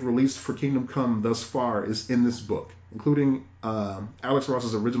extra that they've released for Kingdom Come thus far is in this book, including Alex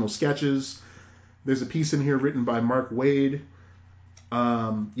Ross's original sketches. There's a piece in here written by Mark Waid.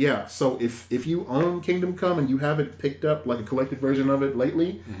 Yeah, so if you own Kingdom Come and you haven't picked up like a collected version of it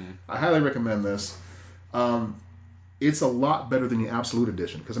lately, I highly recommend this. It's a lot better than the Absolute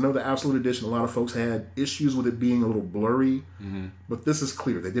Edition, because I know the Absolute Edition, a lot of folks had issues with it being a little blurry, but this is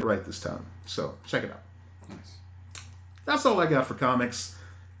clear. They did it right this time. So check it out. Nice. That's all I got for comics.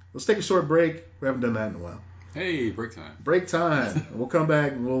 Let's take a short break. We haven't done that in a while. Hey, break time. Break time. We'll come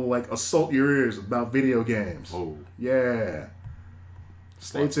back and we'll like assault your ears about video games. Oh. Yeah.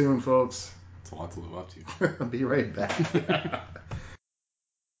 Stay tuned, folks. It's a lot to live up to. I'll be right back.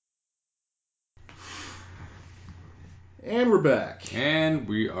 And we're back. And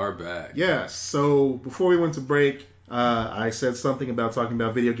we are back. Yes. So before we went to break, I said something about talking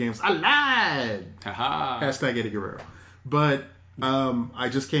about video games. I lied. Haha. Hashtag Eddie Guerrero. But I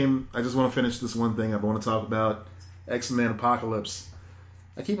just want to finish this one thing I want to talk about. X-Men Apocalypse.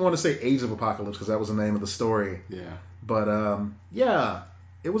 I keep wanting to say Age of Apocalypse because that was the name of the story. Yeah. But yeah,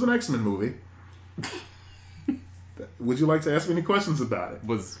 it was an X-Men movie. Would you like to ask me any questions about it?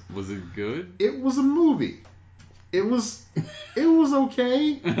 Was it good? It was a movie. It was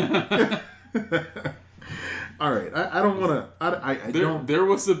okay. All right, I don't want to. I don't. There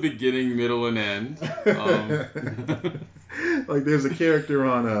was a beginning, middle, and end. Like there's a character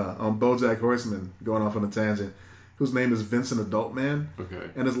on BoJack Horseman going off on a tangent, whose name is Vincent Adultman. Okay.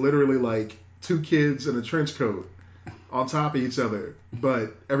 And it's literally like two kids in a trench coat on top of each other,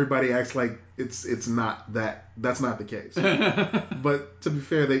 but everybody acts like it's not that. That's not the case. But to be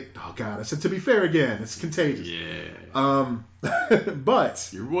fair, I said to be fair again. It's contagious. Yeah. But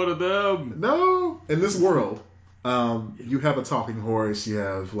you're one of them. No, in this world, you have a talking horse. You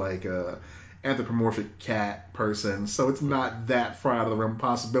have like a anthropomorphic cat person, so it's not that far out of the realm of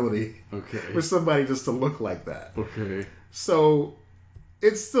possibility. Okay. For somebody just to look like that. Okay. So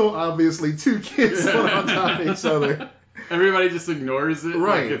it's still obviously two kids on top of each other. Everybody just ignores it.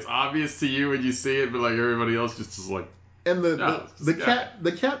 Right. Like, it's obvious to you when you see it, but like everybody else just is like. And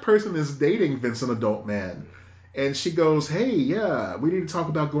the cat person is dating Vincent Adult Man, and she goes, "Hey, yeah, we need to talk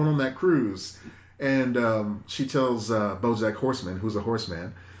about going on that cruise." And she tells BoJack Horseman, who's a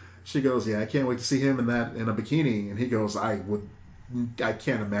horseman, she goes, "Yeah, I can't wait to see him in a bikini." And he goes, "I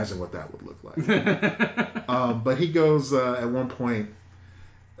can't imagine what that would look like." But he goes at one point.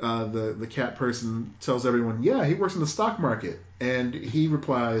 The cat person tells everyone, "Yeah, he works in the stock market," and he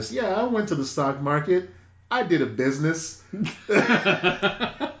replies, "Yeah, I went to the stock market. I did a business."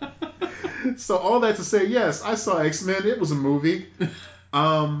 So all that to say, yes, I saw X-Men. It was a movie.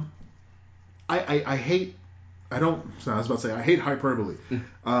 I hate. I don't. I was about to say I hate hyperbole.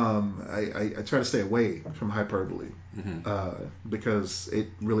 I try to stay away from hyperbole because it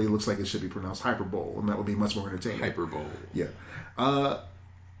really looks like it should be pronounced hyperbole, and that would be much more entertaining. Hyperbole. Yeah.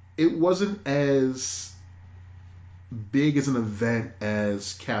 It wasn't as big as an event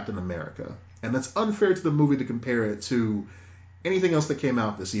as Captain America, and that's unfair to the movie to compare it to anything else that came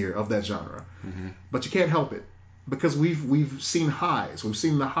out this year of that genre. Mm-hmm. But you can't help it because we've seen highs. We've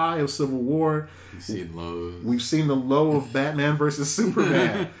seen the high of Civil War. We've seen lows. We've seen the low of Batman versus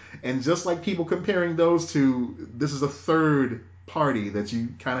Superman. And just like people comparing those two, this is a third party that you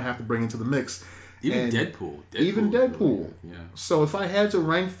kind of have to bring into the mix. Even Deadpool. Even Deadpool. Really, yeah. So if I had to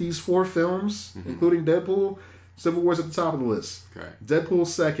rank these four films, including Deadpool, Civil War's at the top of the list. Okay. Deadpool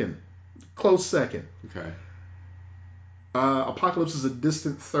second. Close second. Okay. Apocalypse is a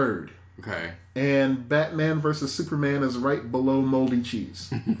distant third. Okay. And Batman versus Superman is right below Moldy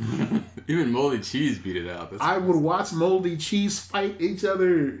Cheese. Even Moldy Cheese beat it out. I would watch Moldy Cheese fight each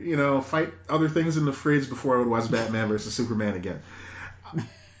other, fight other things in the fridge before I would watch Batman versus Superman again.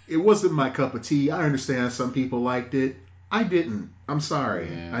 It wasn't my cup of tea. I understand some people liked it. I didn't. I'm sorry.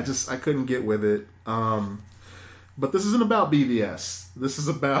 Yeah. I couldn't get with it. But this isn't about BVS. This is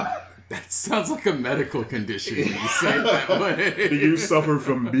about... That sounds like a medical condition when you say it that way. Do you suffer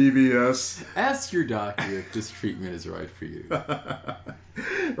from BVS? Ask your doctor if this treatment is right for you.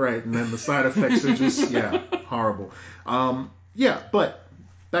 Right, and then the side effects are just, horrible. But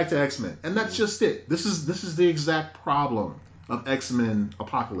back to X-Men. And that's just it. This is the exact problem of X-Men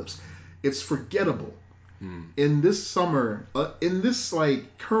Apocalypse. It's forgettable. In this summer, in this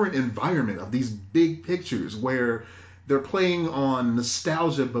current environment of these big pictures where they're playing on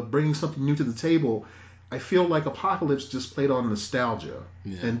nostalgia but bringing something new to the table, I feel like Apocalypse just played on nostalgia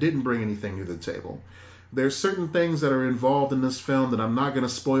and didn't bring anything new to the table. There's certain things that are involved in this film that I'm not going to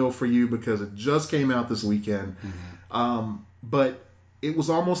spoil for you because it just came out this weekend. But it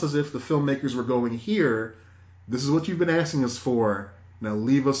was almost as if the filmmakers were going, here, this is what you've been asking us for, now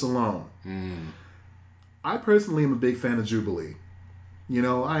leave us alone. I personally am a big fan of Jubilee.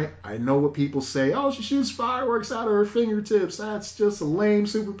 I know what people say. Oh, she shoots fireworks out of her fingertips. That's just a lame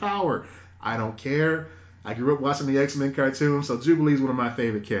superpower. I don't care. I grew up watching the X-Men cartoon, so Jubilee is one of my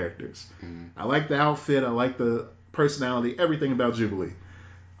favorite characters. I like the outfit. I like the personality. Everything about Jubilee.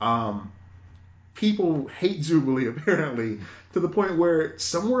 People hate Jubilee, apparently, to the point where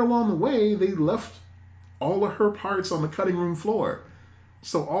somewhere along the way, they left all of her parts on the cutting room floor.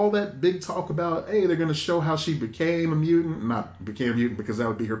 So all that big talk about, hey, they're going to show how she became a mutant. Not became a mutant because that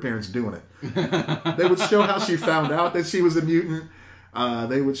would be her parents doing it. They would show how she found out that she was a mutant.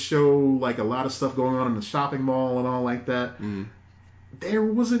 They would show a lot of stuff going on in the shopping mall and all like that. There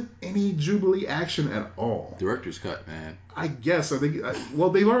wasn't any Jubilee action at all. Director's cut, man. I guess. I think. Well,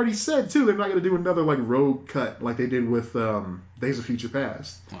 they've already said too they're not going to do another rogue cut like they did with Days of Future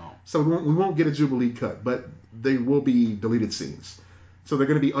Past. Oh. So we won't get a Jubilee cut, but they will be deleted scenes. So they're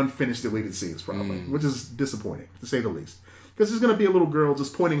going to be unfinished deleted scenes probably, which is disappointing to say the least. Because there's going to be a little girl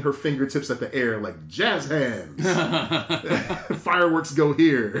just pointing her fingertips at the air like jazz hands. Fireworks go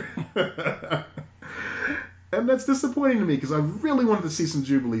here. And that's disappointing to me because I really wanted to see some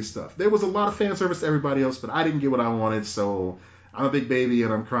Jubilee stuff. There was a lot of fan service to everybody else, but I didn't get what I wanted, so I'm a big baby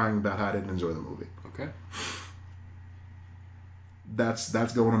and I'm crying about how I didn't enjoy the movie. Okay.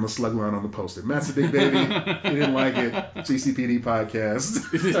 That's going on the slug line on the poster. Matt's a big baby. He didn't like it. GCPD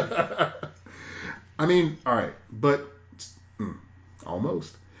podcast. I mean, all right, but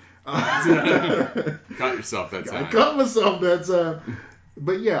almost. Caught yourself that time. I caught myself that time.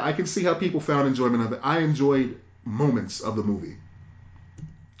 But yeah, I can see how people found enjoyment of it. I enjoyed moments of the movie.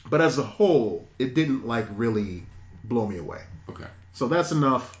 But as a whole, it didn't really blow me away. Okay. So that's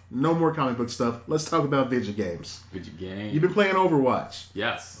enough. No more comic book stuff. Let's talk about video games. Video games. You've been playing Overwatch.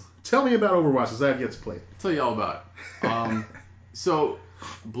 Yes. Tell me about Overwatch, as I have yet to play it. I'll tell you all about it. So,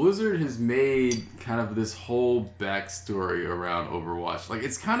 Blizzard has made kind of this whole backstory around Overwatch. Like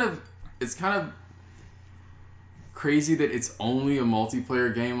it's kind of crazy that it's only a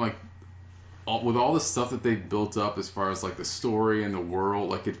multiplayer game. Like with all the stuff that they've built up as far as like the story and the world,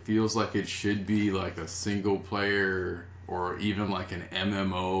 like it feels like it should be like a single player or even like an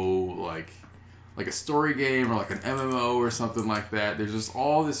MMO, like a story game or like an MMO or something like that. There's just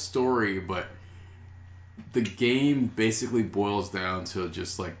all this story, but the game basically boils down to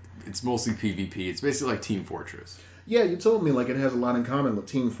just like it's mostly PvP. It's basically like Team Fortress. Yeah, you told me like it has a lot in common with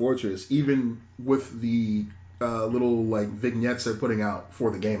Team Fortress, even with the little like vignettes they're putting out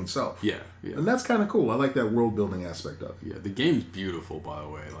for the game itself. Yeah, yeah. And that's kind of cool. I like that world building aspect of it. Yeah, the game's beautiful, by the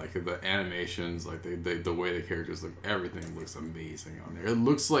way. Like the animations, like the way the characters look, everything looks amazing on there. It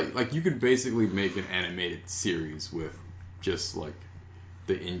looks like you could basically make an animated series with just like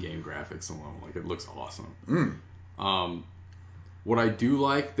the in-game graphics alone. Like it looks awesome. What I do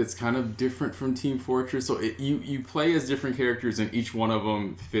like that's kind of different from Team Fortress, so you play as different characters and each one of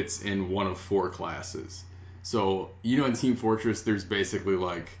them fits in one of 4 classes. So, in Team Fortress, there's basically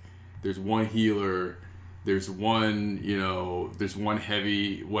like, there's one healer, there's one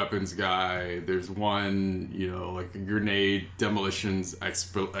heavy weapons guy, there's one, like a grenade demolitions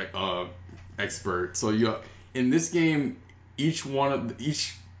expert. So in this game, each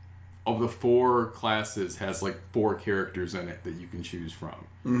of the 4 classes has like 4 characters in it that you can choose from.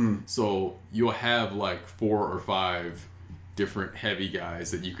 Mm-hmm. So you'll have like 4 or 5 different heavy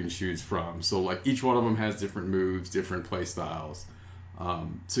guys that you can choose from. So like each one of them has different moves, different play styles.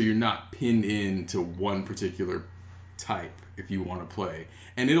 So you're not pinned into one particular type if you want to play.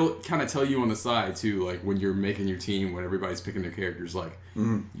 And it'll kind of tell you on the side too, like when you're making your team, when everybody's picking their characters, like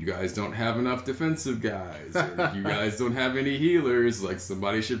you guys don't have enough defensive guys, or you guys don't have any healers, like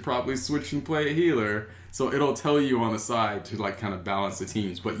somebody should probably switch and play a healer. So it'll tell you on the side to like kind of balance the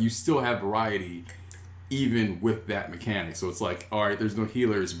teams, but you still have variety even with that mechanic. So it's like, all right, there's no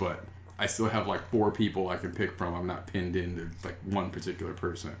healers, but I still have like 4 people I can pick from. I'm not pinned into like one particular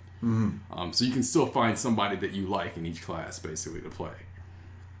person. So you can still find somebody that you like in each class basically to play.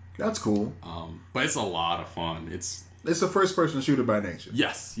 That's cool. But it's a lot of fun. It's a first-person shooter by nature.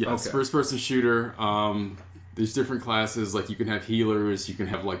 Yes. Okay. First-person shooter. There's different classes. Like you can have healers. You can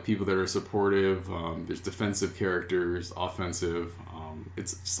have like people that are supportive. There's defensive characters, offensive.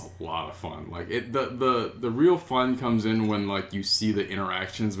 It's just a lot of fun. Like the real fun comes in when like you see the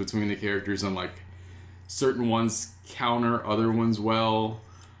interactions between the characters and like certain ones counter other ones well.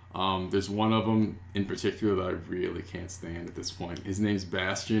 There's one of them in particular that I really can't stand at this point. His name's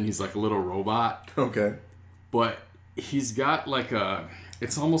Bastion. He's like a little robot. Okay. But he's got like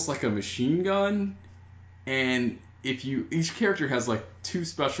it's almost like a machine gun. And each character has like 2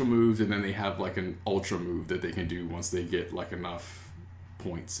 special moves, and then they have like an ultra move that they can do once they get like enough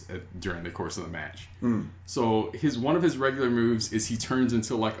points during the course of the match. So one of his regular moves is he turns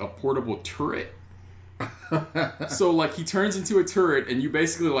into like a portable turret. So like he turns into a turret, and you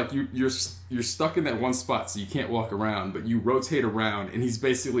basically like you're stuck in that one spot, so you can't walk around, but you rotate around, and he's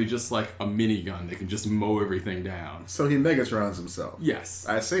basically just like a minigun that can just mow everything down. So he Megatrons himself. Yes.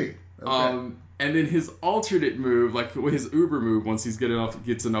 I see. Okay. And then his alternate move, like his Uber move, once he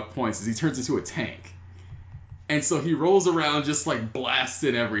gets enough points, is he turns into a tank. And so he rolls around just like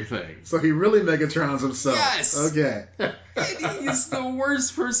blasting everything. So he really Megatrons himself. Yes. Okay. And he's the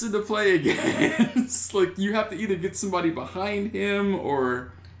worst person to play against. Like you have to either get somebody behind him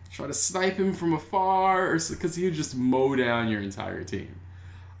or try to snipe him from afar, because he'll just mow down your entire team.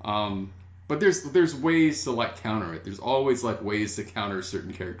 But there's ways to like counter it. There's always like ways to counter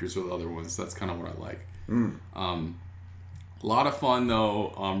certain characters with other ones. That's kind of what I like. A lot of fun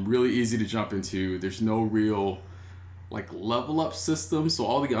though. Really easy to jump into. There's no real like level up system. So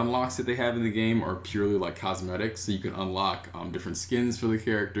all the unlocks that they have in the game are purely like cosmetics. So you can unlock different skins for the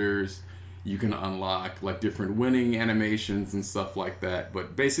characters. You can unlock like different winning animations and stuff like that.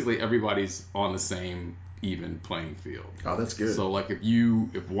 But basically everybody's on the same even playing field. Oh, that's good. So like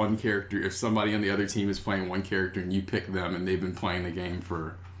if somebody on the other team is playing one character and you pick them and they've been playing the game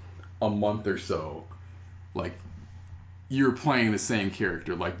for a month or so, like you're playing the same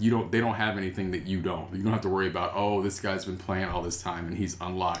character. Like they don't have anything that you don't. You don't have to worry about, oh, this guy's been playing all this time and he's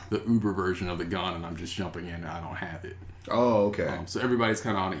unlocked the Uber version of the gun and I'm just jumping in and I don't have it. Oh, okay. So everybody's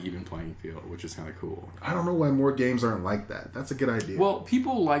kind of on an even playing field, which is kind of cool. I don't know why more games aren't like that. That's a good idea. Well,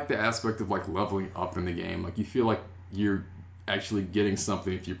 people like the aspect of like leveling up in the game. Like you feel like you're actually getting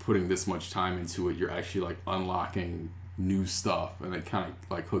something if you're putting this much time into it. You're actually like unlocking new stuff, and it kind of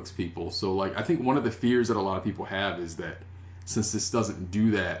like hooks people. So like I think one of the fears that a lot of people have is that since this doesn't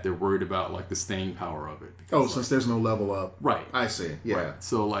do that, they're worried about like the staying power of it. Oh, Because, since there's no level up. right. I see. Yeah. Right.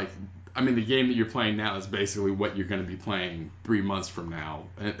 So like, I mean, the game that you're playing now is basically what you're going to be playing 3 months from now,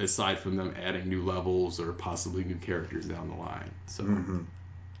 aside from them adding new levels or possibly new characters down the line. So,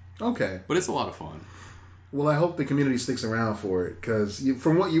 Okay. but it's a lot of fun. Well, I hope the community sticks around for it because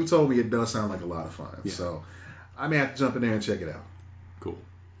from what you told me, it does sound like a lot of fun. Yeah. So I may have to jump in there and check it out. Cool.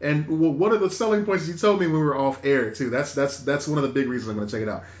 And one of the selling points you told me when we were off air too. That's one of the big reasons I'm going to check it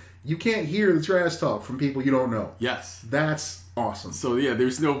out. You can't hear the trash talk from people you don't know. Yes. That's awesome. So yeah,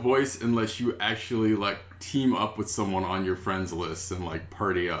 there's no voice unless you actually like team up with someone on your friends list and like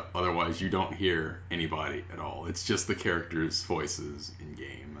party up. Otherwise, you don't hear anybody at all. It's just the characters' voices in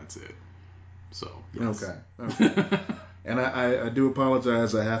game. That's it. So yes. Okay. And I do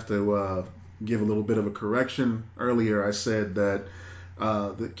apologize. I have to give a little bit of a correction. Earlier, I said that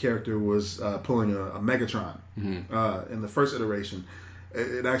the character was pulling a Megatron. In the first iteration.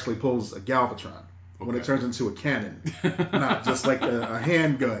 It actually pulls a Galvatron. When it turns into a cannon, not just like a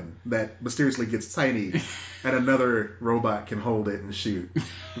handgun that mysteriously gets tiny and another robot can hold it and shoot,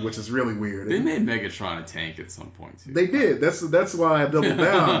 which is really weird. They made Megatron a tank at some point too. They did. That's why I doubled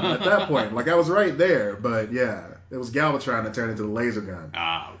down at that point. Like I was right there, but yeah, it was Galvatron that turned into the laser gun.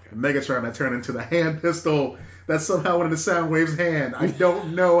 Ah, okay. Megatron that turned into the hand pistol that somehow went into Soundwave's hand. I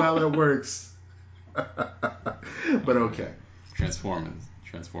don't know how that works, but okay. Transformers.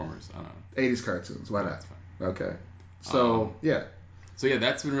 I don't know. 80s cartoons. Why not? That's fine. Okay. So, yeah. So, yeah,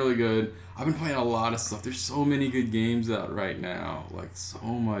 that's been really good. I've been playing a lot of stuff. There's so many good games out right now. Like, so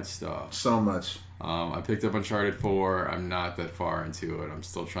much stuff. So much. I picked up Uncharted 4. I'm not that far into it. I'm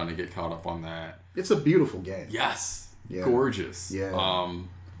still trying to get caught up on that. It's a beautiful game. Yes. Yeah. Gorgeous. Yeah.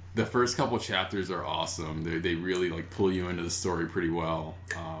 The first couple chapters are awesome. They really, like, pull you into the story pretty well.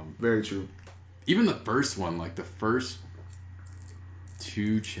 Very true. Even the first one, like, the first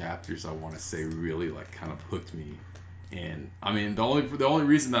 2 chapters, I want to say, really like kind of hooked me. And I mean, the only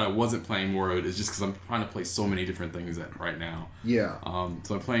reason that I wasn't playing more of it is just because I'm trying to play so many different things right now. Yeah.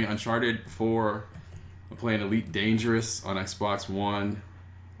 So I'm playing Uncharted 4. I'm playing Elite Dangerous on Xbox One.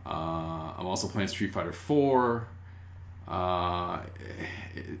 I'm also playing Street Fighter 4.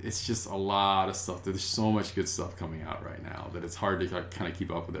 It's just a lot of stuff. There's so much good stuff coming out right now that it's hard to kind of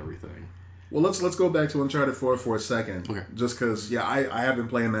keep up with everything. Well, let's go back to Uncharted 4 for a second. Okay. Just because, yeah, I have been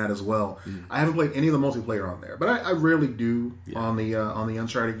playing that as well. I haven't played any of the multiplayer on there, but I rarely do on the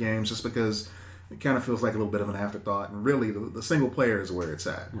Uncharted games, just because it kind of feels like a little bit of an afterthought, and really the single player is where it's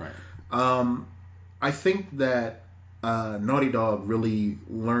at. Right. I think that Naughty Dog really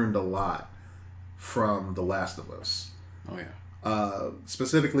learned a lot from The Last of Us. Oh yeah.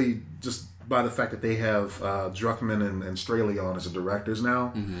 Specifically, just by the fact that they have Druckmann and Straley on as the directors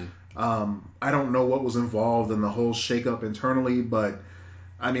now. I don't know what was involved in the whole shakeup internally, but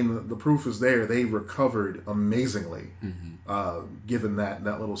I mean the proof is there. They recovered amazingly, given that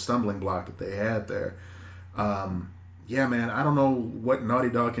little stumbling block that they had there. Yeah, man, I don't know what Naughty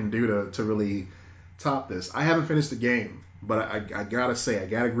Dog can do to really top this. I haven't finished the game, but I gotta say, I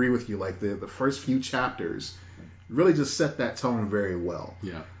gotta agree with you. Like the first few chapters really just set that tone very well.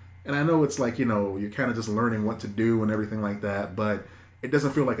 Yeah. And I know it's like, you're kind of just learning what to do and everything like that, but it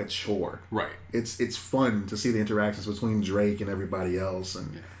doesn't feel like a chore. Right. It's fun to see the interactions between Drake and everybody else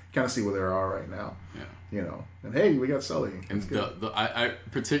and kind of see where they are right now. Yeah. And hey, we got Sully. And I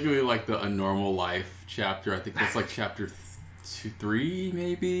particularly like the A Normal Life chapter. I think that's like chapter 3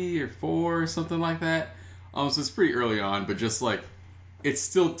 maybe or 4 or something like that. So it's pretty early on, but just like it's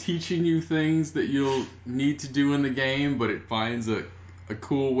still teaching you things that you'll need to do in the game, but it finds a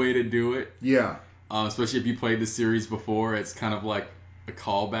cool way to do it. Yeah. Especially if you played the series before, it's kind of like a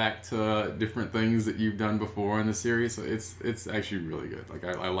callback to different things that you've done before in the series. So it's actually really good. Like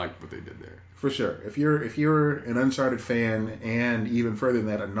I like what they did there. For sure. If you're an Uncharted fan and even further than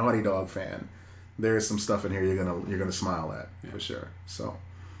that, a Naughty Dog fan, there's some stuff in here you're gonna smile at for sure. So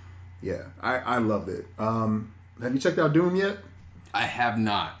yeah, I loved it. Have you checked out Doom yet? I have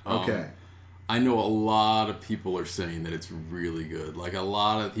not. Okay. I know a lot of people are saying that it's really good. Like a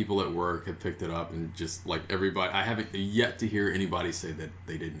lot of people at work have picked it up, and just like everybody, I haven't yet to hear anybody say that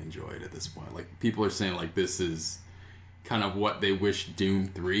they didn't enjoy it at this point. Like people are saying like this is kind of what they wish Doom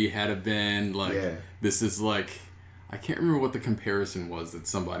 3 had have been. Like this is like, I can't remember what the comparison was that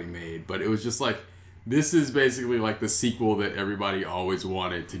somebody made, but it was just like, this is basically like the sequel that everybody always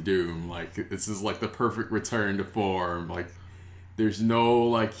wanted to Doom. Like this is like the perfect return to form. Like there's no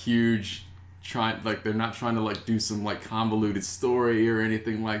like huge they're not trying to like do some like convoluted story or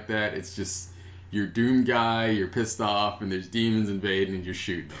anything like that. It's just you're Doom guy, you're pissed off, and there's demons invading and you're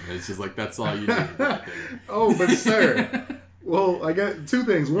shooting them. It's just like that's all you need. Oh, but sir, Well, I got two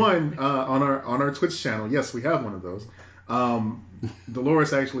things. One, on our Twitch channel, yes, we have one of those.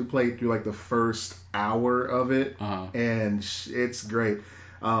 Dolores actually played through like the first hour of it, and it's great.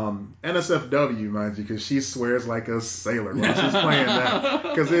 NSFW, mind you, because she swears like a sailor while she's playing that,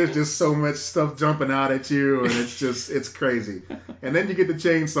 because there's just so much stuff jumping out at you, and it's crazy. And then you get the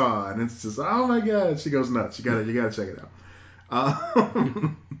chainsaw, and it's just, oh my god, she goes nuts. You gotta check it out.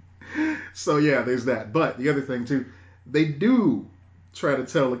 So yeah, there's that. But the other thing too, they do try to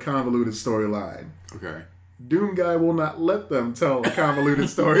tell a convoluted storyline. Okay. Doom Guy will not let them tell a convoluted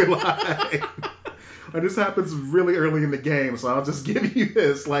storyline. Like, this happens really early in the game, so I'll just give you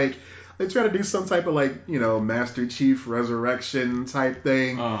this. Like, they try to do some type of, like, Master Chief resurrection type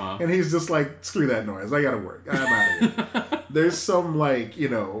thing, and he's just like, screw that noise, I gotta work, I'm out of here. There's some, like,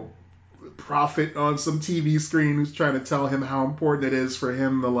 prophet on some TV screen who's trying to tell him how important it is for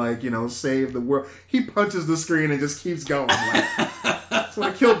him to, like, save the world. He punches the screen and just keeps going. Like, just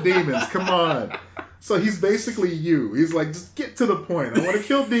want to kill demons, come on. So he's basically you. He's like, just get to the point. I want to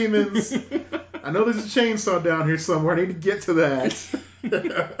kill demons. I know there's a chainsaw down here somewhere. I need to get to that.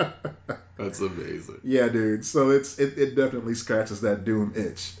 That's amazing. Yeah, dude. So it definitely scratches that Doom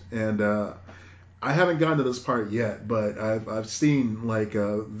itch. And I haven't gotten to this part yet, but I've seen like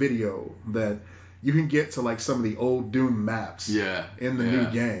a video that you can get to like some of the old Doom maps. In the new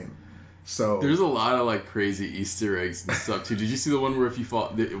game. So there's a lot of like crazy Easter eggs and stuff too. Did you see the one where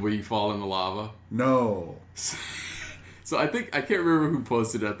you fall in the lava? No. So I can't remember who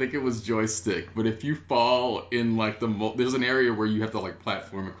posted it. I think it was Joystick. But if you fall in like there's an area where you have to like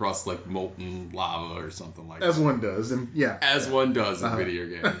platform across like molten lava or something like that. As one does, and one does in video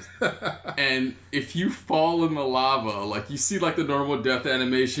games. And if you fall in the lava, like you see like the normal death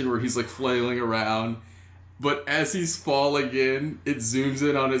animation where he's like flailing around. But as he's falling in, it zooms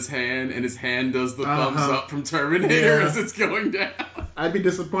in on his hand, and his hand does the thumbs up from Terminator as it's going down. I'd be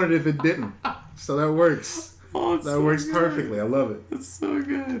disappointed if it didn't. So that works. That works perfectly. I love it. It's so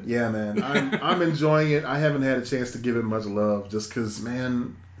good. Yeah, man. I'm enjoying it. I haven't had a chance to give it much love just because,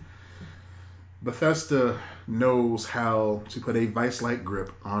 man, Bethesda knows how to put a vice-like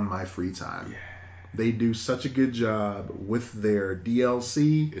grip on my free time. Yeah. They do such a good job with their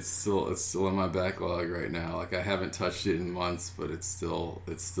DLC. It's still in my backlog right now. Like, I haven't touched it in months, but it's still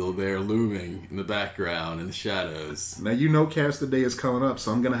there looming in the background in the shadows. Now Cast Day is coming up,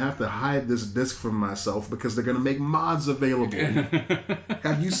 so I'm gonna have to hide this disc from myself because they're gonna make mods available.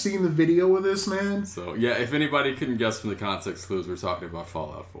 Have you seen the video of this, man? So yeah, if anybody couldn't guess from the context clues, we're talking about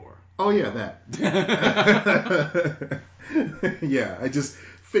Fallout 4. Oh yeah, that. Yeah, I just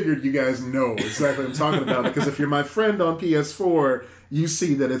figured you guys know exactly what I'm talking about, because if you're my friend on PS4, you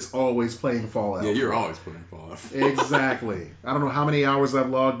see that it's always playing Fallout. Yeah, you're always playing Fallout. Exactly. I don't know how many hours I've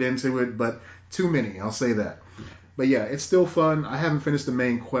logged into it, but too many, I'll say that. But yeah, it's still fun. I haven't finished the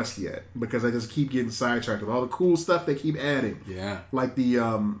main quest yet because I just keep getting sidetracked with all the cool stuff they keep adding. Yeah. Like the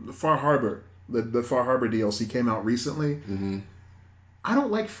Far Harbor. The Far Harbor DLC came out recently. Mm-hmm. I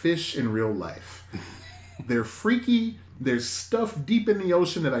don't like fish in real life. They're freaky. There's stuff deep in the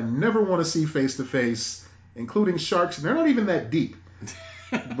ocean that I never want to see face to face, including sharks. They're not even that deep.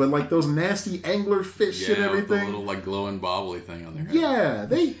 But like those nasty angler fish and everything. Yeah, the little like glowing bobbly thing on their head.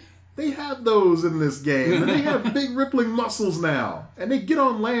 Yeah, they have those in this game. And they have big rippling muscles now. And they get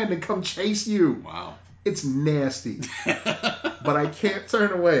on land and come chase you. Wow. It's nasty. But I can't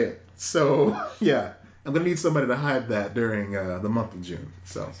turn away. So, yeah. I'm going to need somebody to hide that during the month of June.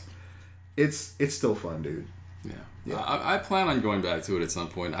 So, it's still fun, dude. Yeah. I plan on going back to it at some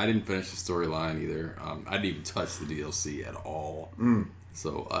point. I didn't finish the storyline either. I didn't even touch the DLC at all.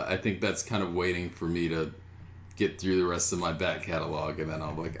 So I think that's kind of waiting for me to get through the rest of my back catalog, and then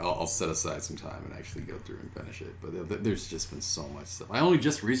I'll set aside some time and actually go through and finish it. But there's just been so much stuff. I only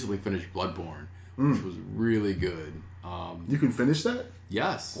just recently finished Bloodborne, which was really good. You can finish that?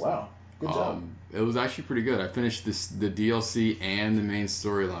 Yes. Wow. Good job. It was actually pretty good. I finished the DLC and the main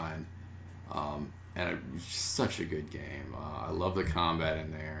storyline. And it was just such a good game. I love the combat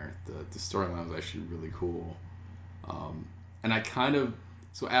in there. The storyline was actually really cool. And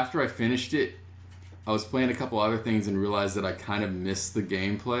so after I finished it, I was playing a couple other things and realized that I kind of missed the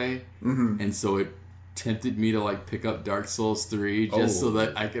gameplay. Mm-hmm. And so it tempted me to like pick up Dark Souls 3 just so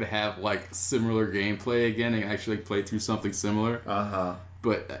that I could have like similar gameplay again and actually play through something similar.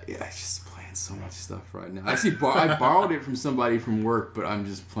 But I just playing so much stuff right now. Actually, I borrowed it from somebody from work, but I'm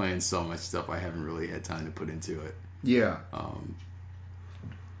just playing so much stuff I haven't really had time to put into it. Yeah.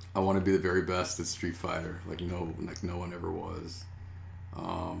 I want to be the very best at Street Fighter, like no one ever was.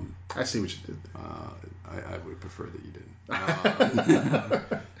 I see what you did. I would prefer that you didn't.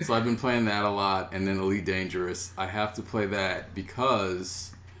 So I've been playing that a lot, and then Elite Dangerous. I have to play that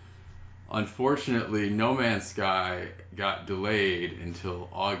because, unfortunately, No Man's Sky got delayed until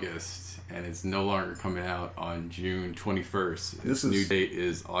August, and it's no longer coming out on June 21st. Its new date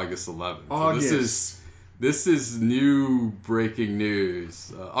is August 11th. August. So this is new breaking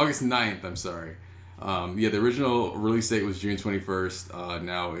news. August 9th, I'm sorry. The original release date was June 21st.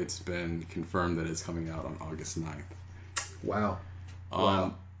 Now it's been confirmed that it's coming out on August 9th. Wow.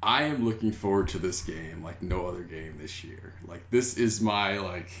 I am looking forward to this game like no other game this year. Like, this is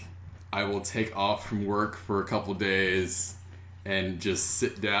my, I will take off from work for a couple days and just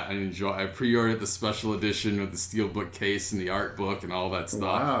sit down and enjoy. I pre-ordered the special edition with the steelbook case and the art book and all that stuff.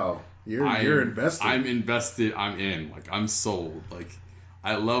 Wow. You're invested. I'm invested. I'm in. I'm sold.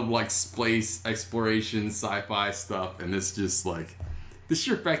 I love space exploration, sci-fi stuff, and this just the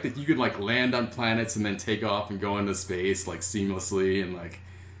sheer fact that you can land on planets and then take off and go into space seamlessly, and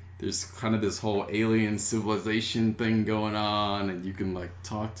there's kind of this whole alien civilization thing going on, and you can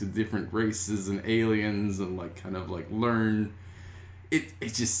talk to different races and aliens and learn. It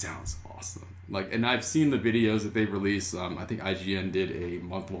just sounds awesome. And I've seen the videos that they've released. I think IGN did a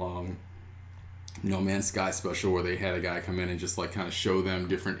month-long No Man's Sky special where they had a guy come in and just kind of show them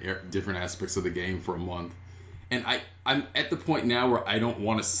different aspects of the game for a month. And I'm at the point now where I don't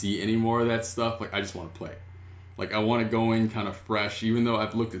want to see any more of that stuff. I just want to play. I want to go in kind of fresh, even though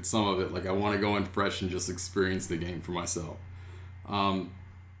I've looked at some of it. I want to go in fresh and just experience the game for myself.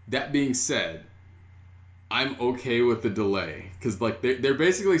 That being said, I'm okay with the delay, because they're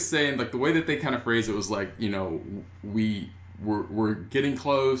basically saying the way that they kind of phrase it was we're getting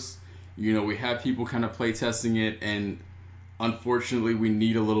close. We have people kind of play testing it, and unfortunately we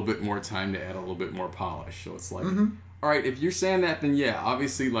need a little bit more time to add a little bit more polish. So it's all right, if you're saying that, then yeah,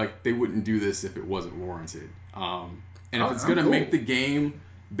 obviously they wouldn't do this if it wasn't warranted. And if it's gonna make the game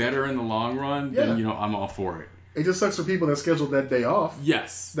better in the long run, then I'm all for it. It just sucks for people that scheduled that day off.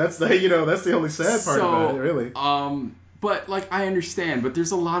 Yes. That's the only sad part about it, really. But I understand, but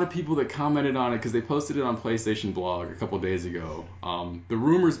there's a lot of people that commented on it because they posted it on PlayStation Blog a couple days ago. The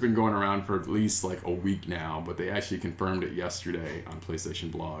rumor's been going around for at least a week now, but they actually confirmed it yesterday on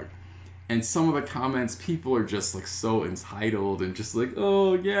PlayStation Blog. And some of the comments, people are just so entitled and just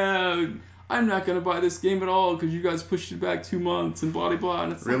oh yeah, I'm not gonna buy this game at all because you guys pushed it back 2 months and blah blah blah.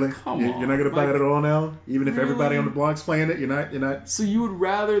 And it's really, come on, you're not gonna buy it at all now, even if everybody on the blog's playing it. You're not. So you would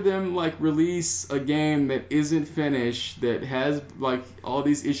rather them release a game that isn't finished, that has all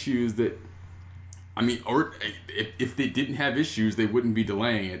these issues that, or if they didn't have issues, they wouldn't be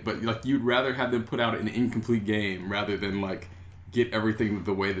delaying it. But you'd rather have them put out an incomplete game rather than get everything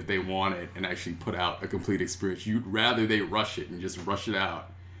the way that they want it and actually put out a complete experience. You'd rather they rush it and just rush it out.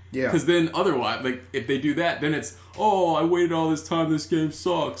 Yeah. Because then otherwise, if they do that, then it's, oh, I waited all this time, this game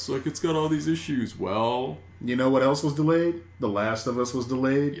sucks. It's got all these issues. Well, you know what else was delayed? The Last of Us was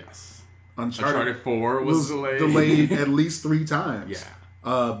delayed. Yes. Uncharted 4 was delayed. Delayed at least 3 times.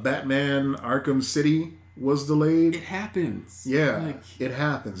 Yeah. Batman Arkham City was delayed. It happens. Yeah, it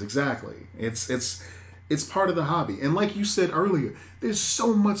happens, exactly. It's part of the hobby. And like you said earlier, there's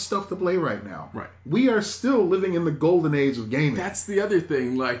so much stuff to play right now. Right. We are still living in the golden age of gaming. That's the other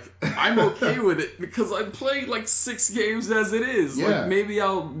thing. I'm okay with it because I played 6 games as it is. Yeah. Maybe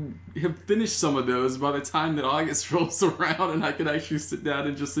I'll have finished some of those by the time that August rolls around and I can actually sit down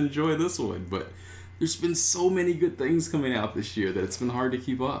and just enjoy this one. But there's been so many good things coming out this year that it's been hard to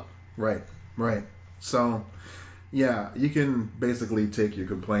keep up. Right. So, yeah, you can basically take your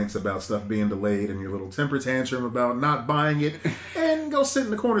complaints about stuff being delayed and your little temper tantrum about not buying it and go sit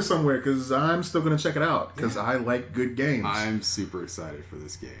in the corner somewhere, because I'm still going to check it out because I like good games. I'm super excited for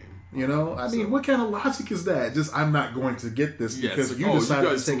this game. What kind of logic is that? just, I'm not going to get this because you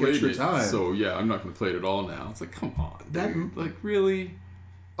decided to take extra time. So, yeah, I'm not going to play it at all now. It's come on, dude. Really?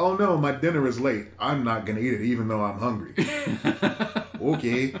 Oh, no, my dinner is late. I'm not going to eat it even though I'm hungry.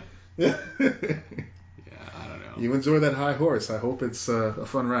 Okay. You enjoy that high horse. I hope it's a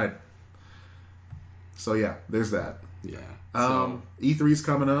fun ride. So yeah, there's that. Yeah. E3's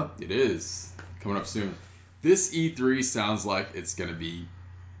coming up. It is coming up soon. This E3 sounds like it's gonna be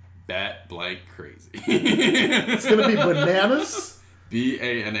bat blank crazy. It's gonna be bananas.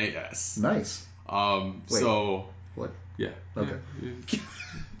 BANAS. Nice. Wait, so what? Yeah. Okay. Yeah.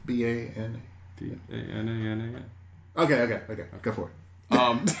 BANA. BANANA. Okay. Go for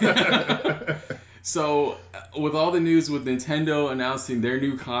it. So, with all the news with Nintendo announcing their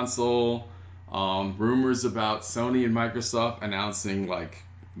new console, rumors about Sony and Microsoft announcing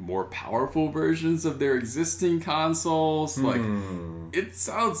more powerful versions of their existing consoles. Like, it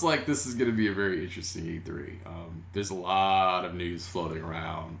sounds like this is going to be a very interesting E3. There's a lot of news floating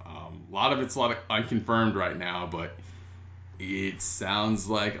around. A lot of it's unconfirmed right now, but it sounds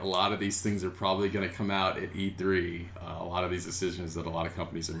like a lot of these things are probably going to come out at E3. A lot of these decisions that a lot of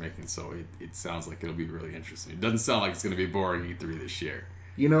companies are making, so it sounds like it'll be really interesting. It doesn't sound like it's going to be a boring E3 this year.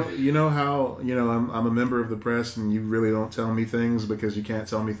 You know how I'm a member of the press, and you really don't tell me things because you can't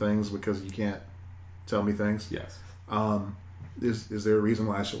tell me things because you can't tell me things. Yes. Is there a reason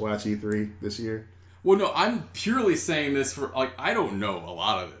why I should watch E3 this year? Well, no, I'm purely saying this for, like, I don't know a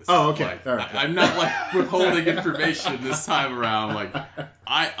lot of this. Oh, okay. Like, all right. I'm not, like, withholding information this time around. Like,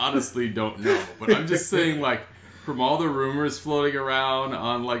 I honestly don't know. But I'm just saying, like, from all the rumors floating around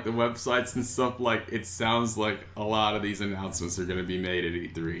on, like, the websites and stuff, like, it sounds like a lot of these announcements are going to be made at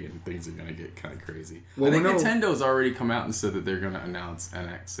E3 and things are going to get kind of crazy. Well, I think Nintendo's already come out and said that they're going to announce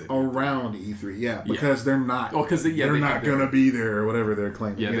NX at around E3, yeah, because they're not. Oh, because they're not going to be there or whatever they're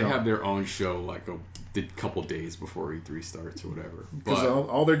claiming. Yeah, they have their own show, like a couple days before E3 starts or whatever. Because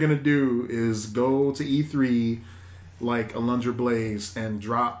all they're going to do is go to E3 like Alundra Blaze and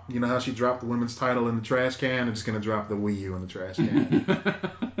drop, you know how she dropped the women's title in the trash can? They're just going to drop the Wii U in the trash can.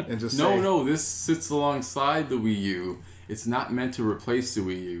 And just No, this sits alongside the Wii U. It's not meant to replace the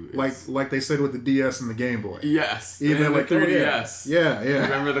Wii U. Like they said with the DS and the Game Boy. Yes. Even like 3DS. Yeah.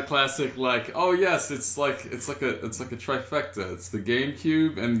 Remember the classic, like, oh yes, it's like a trifecta. It's the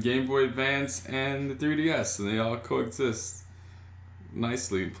GameCube and Game Boy Advance and the 3DS, and they all coexist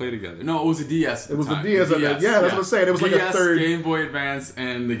nicely and play together. No, it was a DS. It was the DS. Yeah, that's what I'm saying. It was DS, like a third Game Boy Advance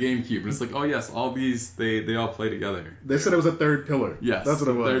and the GameCube. And it's like, oh yes, all these they all play together. They said it was a third pillar. Yes, that's what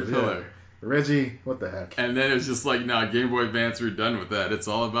it was. Third pillar. Yeah. Reggie, what the heck? And then it was just like, nah, Game Boy Advance, we're done with that. It's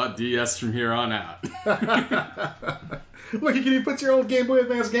all about DS from here on out. Look, you can even put your old Game Boy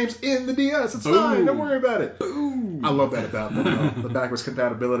Advance games in the DS. It's fine. Don't worry about it. Boom. I love that about them, though. The backwards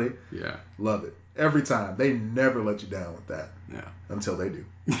compatibility. Yeah. Love it. Every time. They never let you down with that. Yeah. Until they do.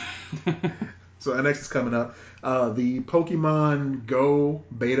 So NX is coming up. The Pokemon Go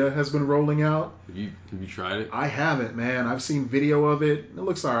beta has been rolling out. Have you tried it? I haven't, man. I've seen video of it. It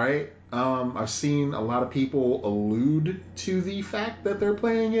looks all right. I've seen a lot of people allude to the fact that they're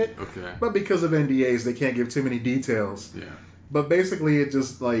playing it. Okay. But because of NDAs, they can't give too many details. Yeah. But basically, it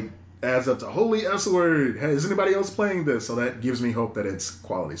just like adds up to holy S word. Hey, is anybody else playing this? So that gives me hope that it's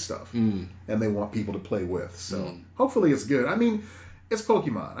quality stuff. And they want people to play with. So hopefully it's good. I mean, it's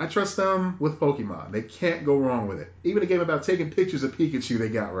Pokemon. I trust them with Pokemon. They can't go wrong with it. Even a game about taking pictures of Pikachu, they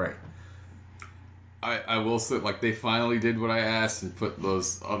got right. I will say, like, they finally did what I asked and put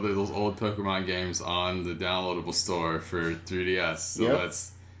those old Pokemon games on the downloadable store for 3DS. So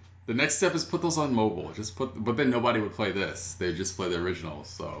that's the next step is put those on mobile. But then nobody would play this. They'd just play the originals.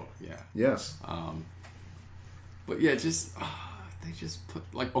 So yeah. Yes. But yeah, just they just put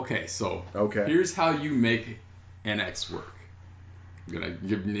like so okay. Here's how you make NX work. I'm gonna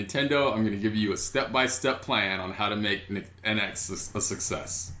give Nintendo. I'm gonna give you a step-by-step plan on how to make NX a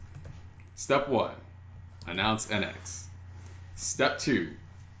success. Step 1. Announce NX. Step 2,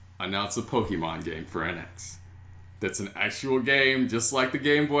 announce a Pokemon game for NX. That's an actual game, just like the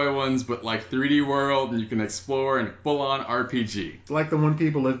Game Boy ones, but like 3D World, and you can explore and full-on RPG. Like the one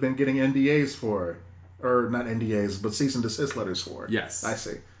people have been getting NDAs for. Or not NDAs, but cease and desist letters for. Yes. I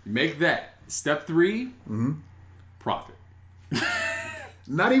see. Make that. Step 3, profit.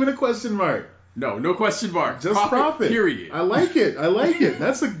 Not even a question mark. No question mark. Just profit. Period. I like it.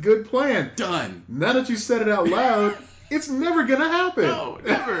 That's a good plan. Done. Now that you said it out loud, it's never gonna happen. No,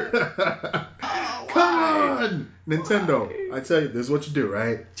 never. Come on, Nintendo. Why? I tell you, this is what you do,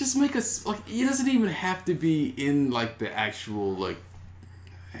 right? Just make us like. It doesn't even have to be in like the actual like.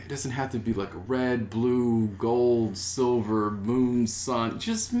 It doesn't have to be like a red, blue, gold, silver, moon, sun.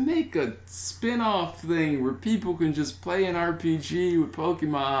 Just make a spin-off thing where people can just play an RPG with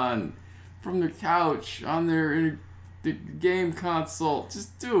Pokemon from their couch on their game console.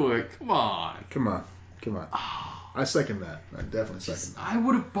 Just do it. Come on. Come on. I second that. I definitely second that. I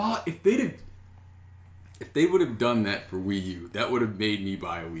would have bought if they would have done that for Wii U. That would have made me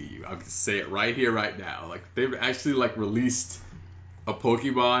buy a Wii U. I can say it right here, right now. Like if they've actually like released a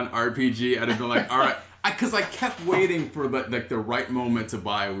Pokemon RPG, I'd have been like, all right, because I kept waiting for the right moment to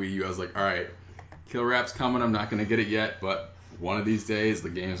buy a Wii U. I was like, all right, Killer Rap's coming. I'm not gonna get it yet, but one of these days the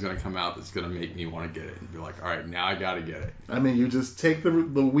game's gonna come out that's gonna make me want to get it and be like, all right, now I gotta get it. I mean, you just take the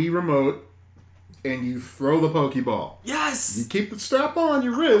Wii remote, and you throw the Pokeball. Yes. You keep the strap on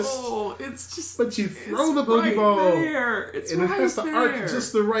your wrist. Oh, it's just. But you throw the right Pokeball. there. It's and right it has to there. arc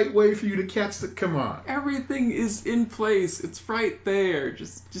just the right way for you to catch the. Come on. Everything is in place. It's right there.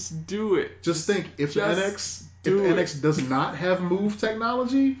 Just do it. Just think, if Just NX does not have move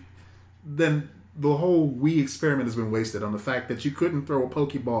technology, then the whole Wii experiment has been wasted on the fact that you couldn't throw a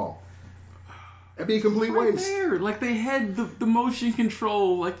Pokeball. That'd be a complete right waste. There. Like they had the motion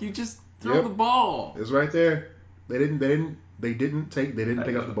control. Like you just throw the ball. It's right there. They didn't take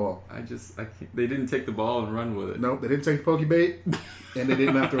out the ball. I can't. They didn't take the ball and run with it. Nope, they didn't take the Pokebait, and they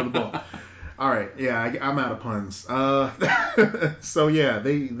did not throw the ball. All right, yeah, I'm out of puns. So yeah,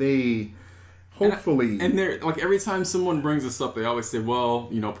 they hopefully and they're like every time someone brings this up, they always say, well,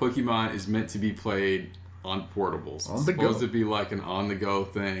 Pokemon is meant to be played on portables. On it's the go. supposed to be like an on the go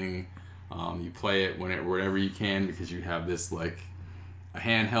thing. You play it whenever you can because you have this like a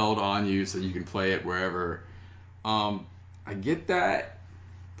handheld on you, so you can play it wherever. I get that,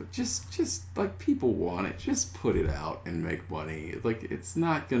 but just like people want it, just put it out and make money. Like it's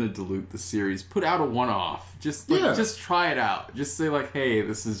not gonna dilute the series. Put out a one-off. Just try it out. Just say like, hey,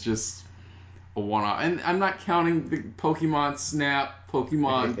 this is just a one-off. And I'm not counting the Pokemon Snap,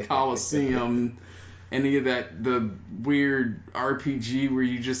 Pokemon Coliseum, any of that, the weird RPG where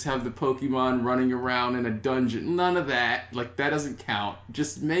you just have the Pokemon running around in a dungeon. None of that. Like, that doesn't count.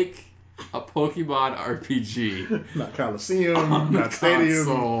 Just make a Pokemon RPG. Not Coliseum, not Stadium,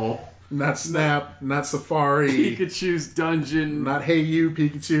 console. Not Snap, not Safari. Pikachu's Dungeon. Not Hey You,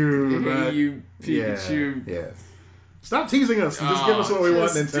 Pikachu. Hey You, Pikachu. Yeah. Stop teasing us and just give us what we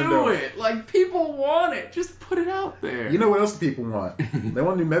want, Nintendo. Just do it. Like, people want it. Just put it out there. You know what else the people want? They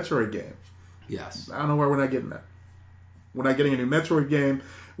want a new Metroid game. Yes. I don't know why we're not getting that. We're not getting a new Metroid game.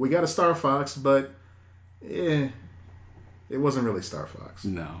 We got a Star Fox, but it wasn't really Star Fox.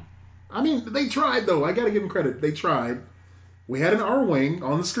 No. I mean, they tried, though. I got to give them credit. They tried. We had an R-Wing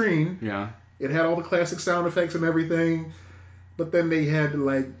on the screen. Yeah. It had all the classic sound effects and everything, but then they had to,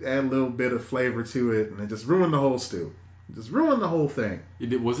 add a little bit of flavor to it, and it just ruined the whole stew. It just ruined the whole thing.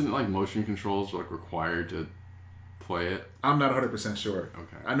 Wasn't it motion controls required to play it? I'm not 100% sure.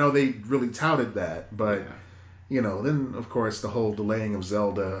 Okay. I know they really touted that, but, then, of course, the whole delaying of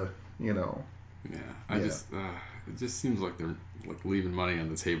Zelda, Yeah. It just seems like they're leaving money on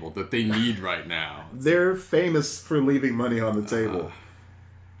the table that they need right now. They're famous for leaving money on the table.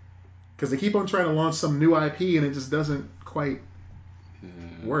 Because they keep on trying to launch some new IP and it just doesn't quite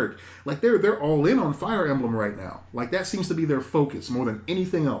work. They're all in on Fire Emblem right now. That seems to be their focus more than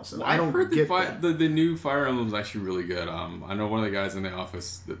anything else. And I don't get that. The new Fire Emblem is actually really good. I know one of the guys in the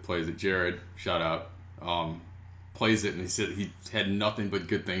office that plays it, Jared, shout out, plays it, and he said he had nothing but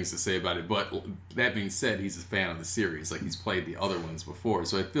good things to say about it. But that being said, he's a fan of the series. He's played the other ones before.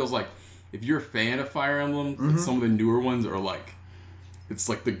 So it feels like if you're a fan of Fire Emblem, some of the newer ones are it's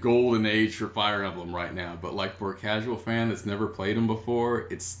the golden age for Fire Emblem right now. But for a casual fan that's never played them before,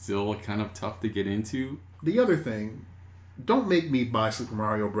 it's still kind of tough to get into. The other thing, don't make me buy Super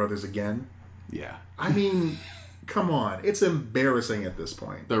Mario Brothers again. Yeah. I mean, come on. It's embarrassing at this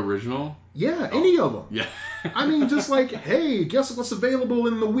point. The original? Yeah, any of them. Yeah. I mean, just hey, guess what's available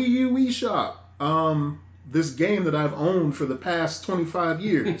in the Wii U eShop? This game that I've owned for the past 25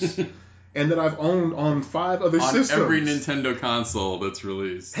 years. And that I've owned on 5 other systems. On every Nintendo console that's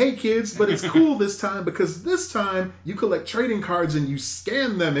released. Hey kids, but it's cool this time because this time you collect trading cards and you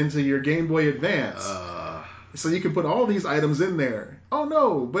scan them into your Game Boy Advance. So you can put all these items in there. Oh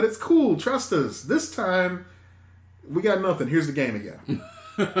no, but it's cool, trust us. This time, we got nothing. Here's the game again.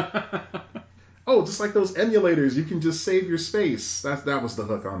 Oh, just like those emulators, you can just save your space. That was the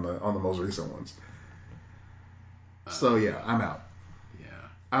hook on the most recent ones. So yeah, I'm out.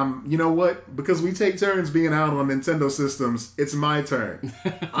 You know what? Because we take turns being out on Nintendo systems, it's my turn.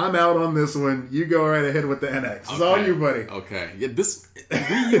 I'm out on this one. You go right ahead with the NX. It's all you, buddy. Okay. Yeah, this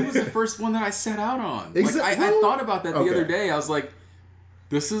Wii U was the first one that I set out on. I thought about that the other day. I was like,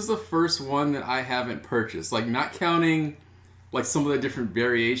 this is the first one that I haven't purchased. Not counting some of the different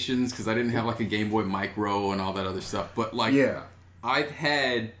variations because I didn't have a Game Boy Micro and all that other stuff. But I've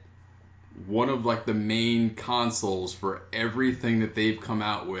had one of the main consoles for everything that they've come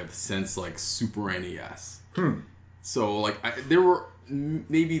out with since Super NES. So there were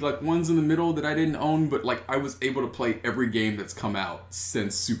maybe ones in the middle that I didn't own, but I was able to play every game that's come out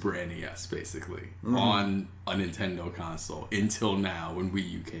since Super NES basically on a Nintendo console until now when Wii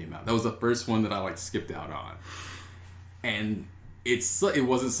U came out. That was the first one that I skipped out on. And it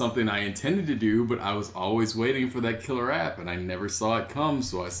wasn't something I intended to do, but I was always waiting for that killer app, and I never saw it come,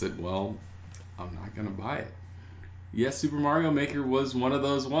 so I said, well, I'm not going to buy it. Yes, Super Mario Maker was one of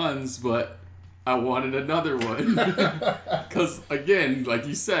those ones, but I wanted another one. Because, again, like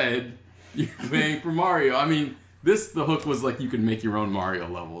you said, you're paying for Mario. I mean, the hook was like you could make your own Mario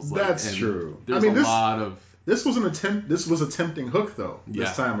levels. Like, That's true. There's a lot of... This was an attempt. This was a tempting hook, though,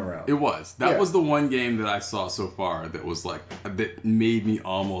 this time around. It was. That was the one game that I saw so far that was like, that made me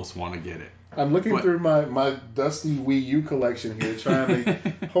almost want to get it. I'm looking through my dusty Wii U collection here, trying to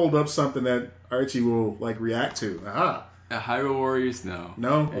hold up something that Archie will like react to. Aha. Hyrule Warriors, no.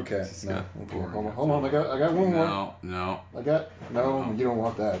 No? Okay. No. Okay. Hold on. I got one more. No. You don't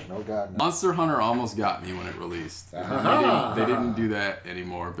want that. No, God, no. Monster Hunter almost got me when it released. They didn't do that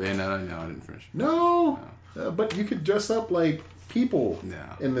anymore. Bayonetta, no, I didn't finish. No. But you could dress up like people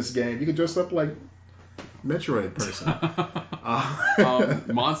in this game. You could dress up like Metroid person.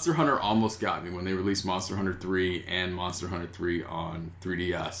 Monster Hunter almost got me when they released Monster Hunter 3 and Monster Hunter 3 on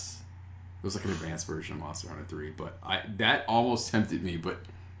 3DS. It was like an advanced version of Monster Hunter 3, but that almost tempted me. But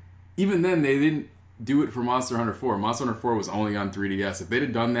even then, they didn't do it for Monster Hunter 4. Monster Hunter 4 was only on 3DS. If they'd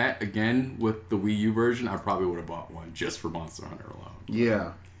have done that again with the Wii U version, I probably would have bought one just for Monster Hunter alone.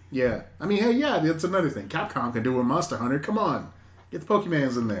 Yeah. I mean, hey, that's another thing. Capcom can do with Monster Hunter. Come on. Get the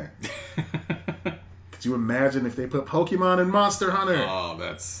Pokemons in there. Could you imagine if they put Pokemon in Monster Hunter? Oh,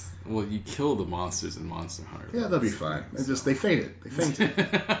 well, you kill the monsters in Monster Hunter. Yeah, they'll be fine. They fainted.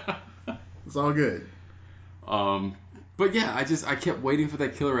 It's all good. But yeah, I kept waiting for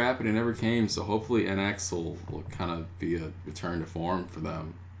that killer app and it never came. So hopefully NX will kind of be a return to form for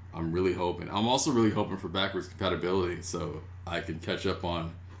them. I'm really hoping. I'm also really hoping for backwards compatibility so I can catch up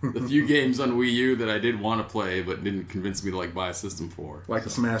on the few games on Wii U that I did want to play but didn't convince me to buy a system for. Like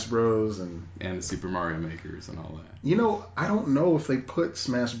the Smash Bros. and the Super Mario Makers and all that. You know, I don't know if they put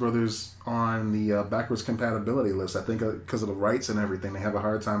Smash Brothers on the backwards compatibility list. I think because of the rights and everything, they have a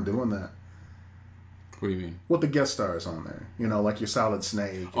hard time doing that. What do you mean? With the guest stars on there. You know, like your Solid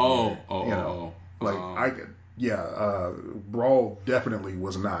Snake. Brawl definitely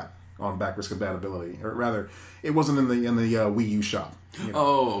was not on backwards compatibility. Or rather, it wasn't in the Wii U shop. You know?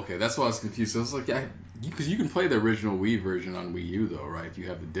 Oh, okay. That's why I was confused. I was like, because you can play the original Wii version on Wii U, though, right? If you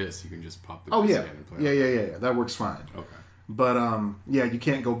have the disc, you can just pop the disc in and play it. Yeah. That works fine. Okay. But, you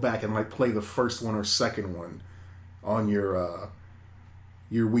can't go back and, like, play the first one or second one on your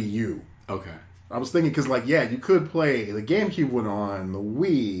Wii U. Okay. I was thinking, because, you could play the GameCube one on the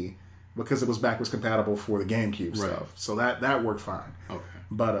Wii because it was backwards compatible for the GameCube stuff. So that worked fine. Okay.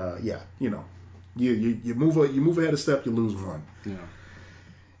 But, you move ahead a step, you lose one. Yeah.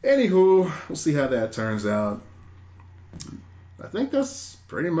 Anywho, we'll see how that turns out. I think that's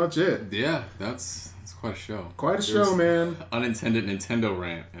pretty much it. Yeah, that's quite a show. Quite a show, man. Unintended Nintendo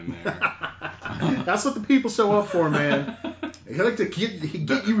rant in there. That's what the people show up for, man. They like to get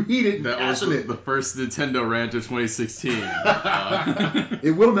you heated and passionate. Was the first Nintendo rant of 2016. It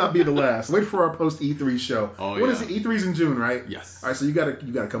will not be the last. Wait for our post E3 show. Oh, What is it? E3's in June, right? Yes. All right, so you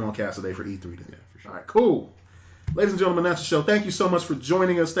gotta come on Cast today for E3 then. Yeah, for sure. All right, cool. Ladies and gentlemen, that's the show. Thank you so much for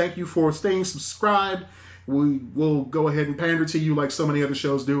joining us. Thank you for staying subscribed. We will go ahead and pander to you like so many other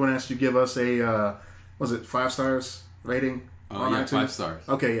shows do and ask you to give us a, 5 stars rating on iTunes? 5 stars.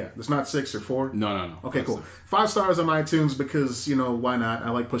 Okay, yeah. It's not 6 or 4? No. Okay, cool. 5 stars on iTunes because, why not?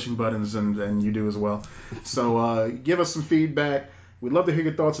 I like pushing buttons and you do as well. So give us some feedback. We'd love to hear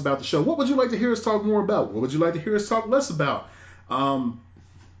your thoughts about the show. What would you like to hear us talk more about? What would you like to hear us talk less about?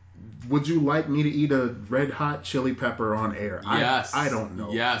 Would you like me to eat a red hot chili pepper on air? Yes. I don't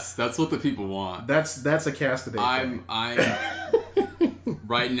know. Yes, that's what the people want. That's a Cast today. I'm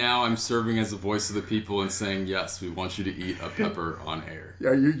right now I'm serving as the voice of the people and saying yes, we want you to eat a pepper on air.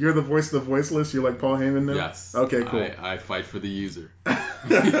 Yeah, you're the voice of the voiceless. You're like Paul Heyman now. Yes. Okay, cool. I fight for the user.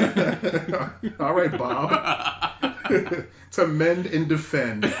 All right, Bob. To mend and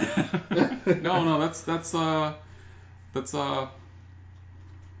defend. No, that's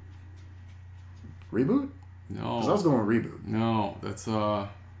Reboot? No. Because I was going reboot. No, that's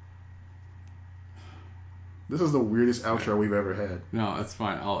This is the weirdest outro we've ever had. No, that's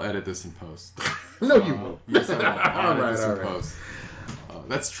fine. I'll edit this in post. No, you won't. Yes, I will. I'll edit this in right. post.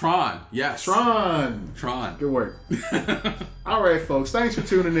 That's Tron. Yes. Tron. Good work. All right, folks. Thanks for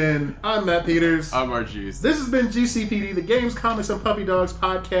tuning in. I'm Matt Peters. I'm Archie. This has been GCPD, the Games, Comics, and Puppy Dogs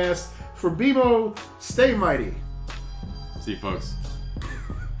podcast. For BMO, stay mighty. See you, folks.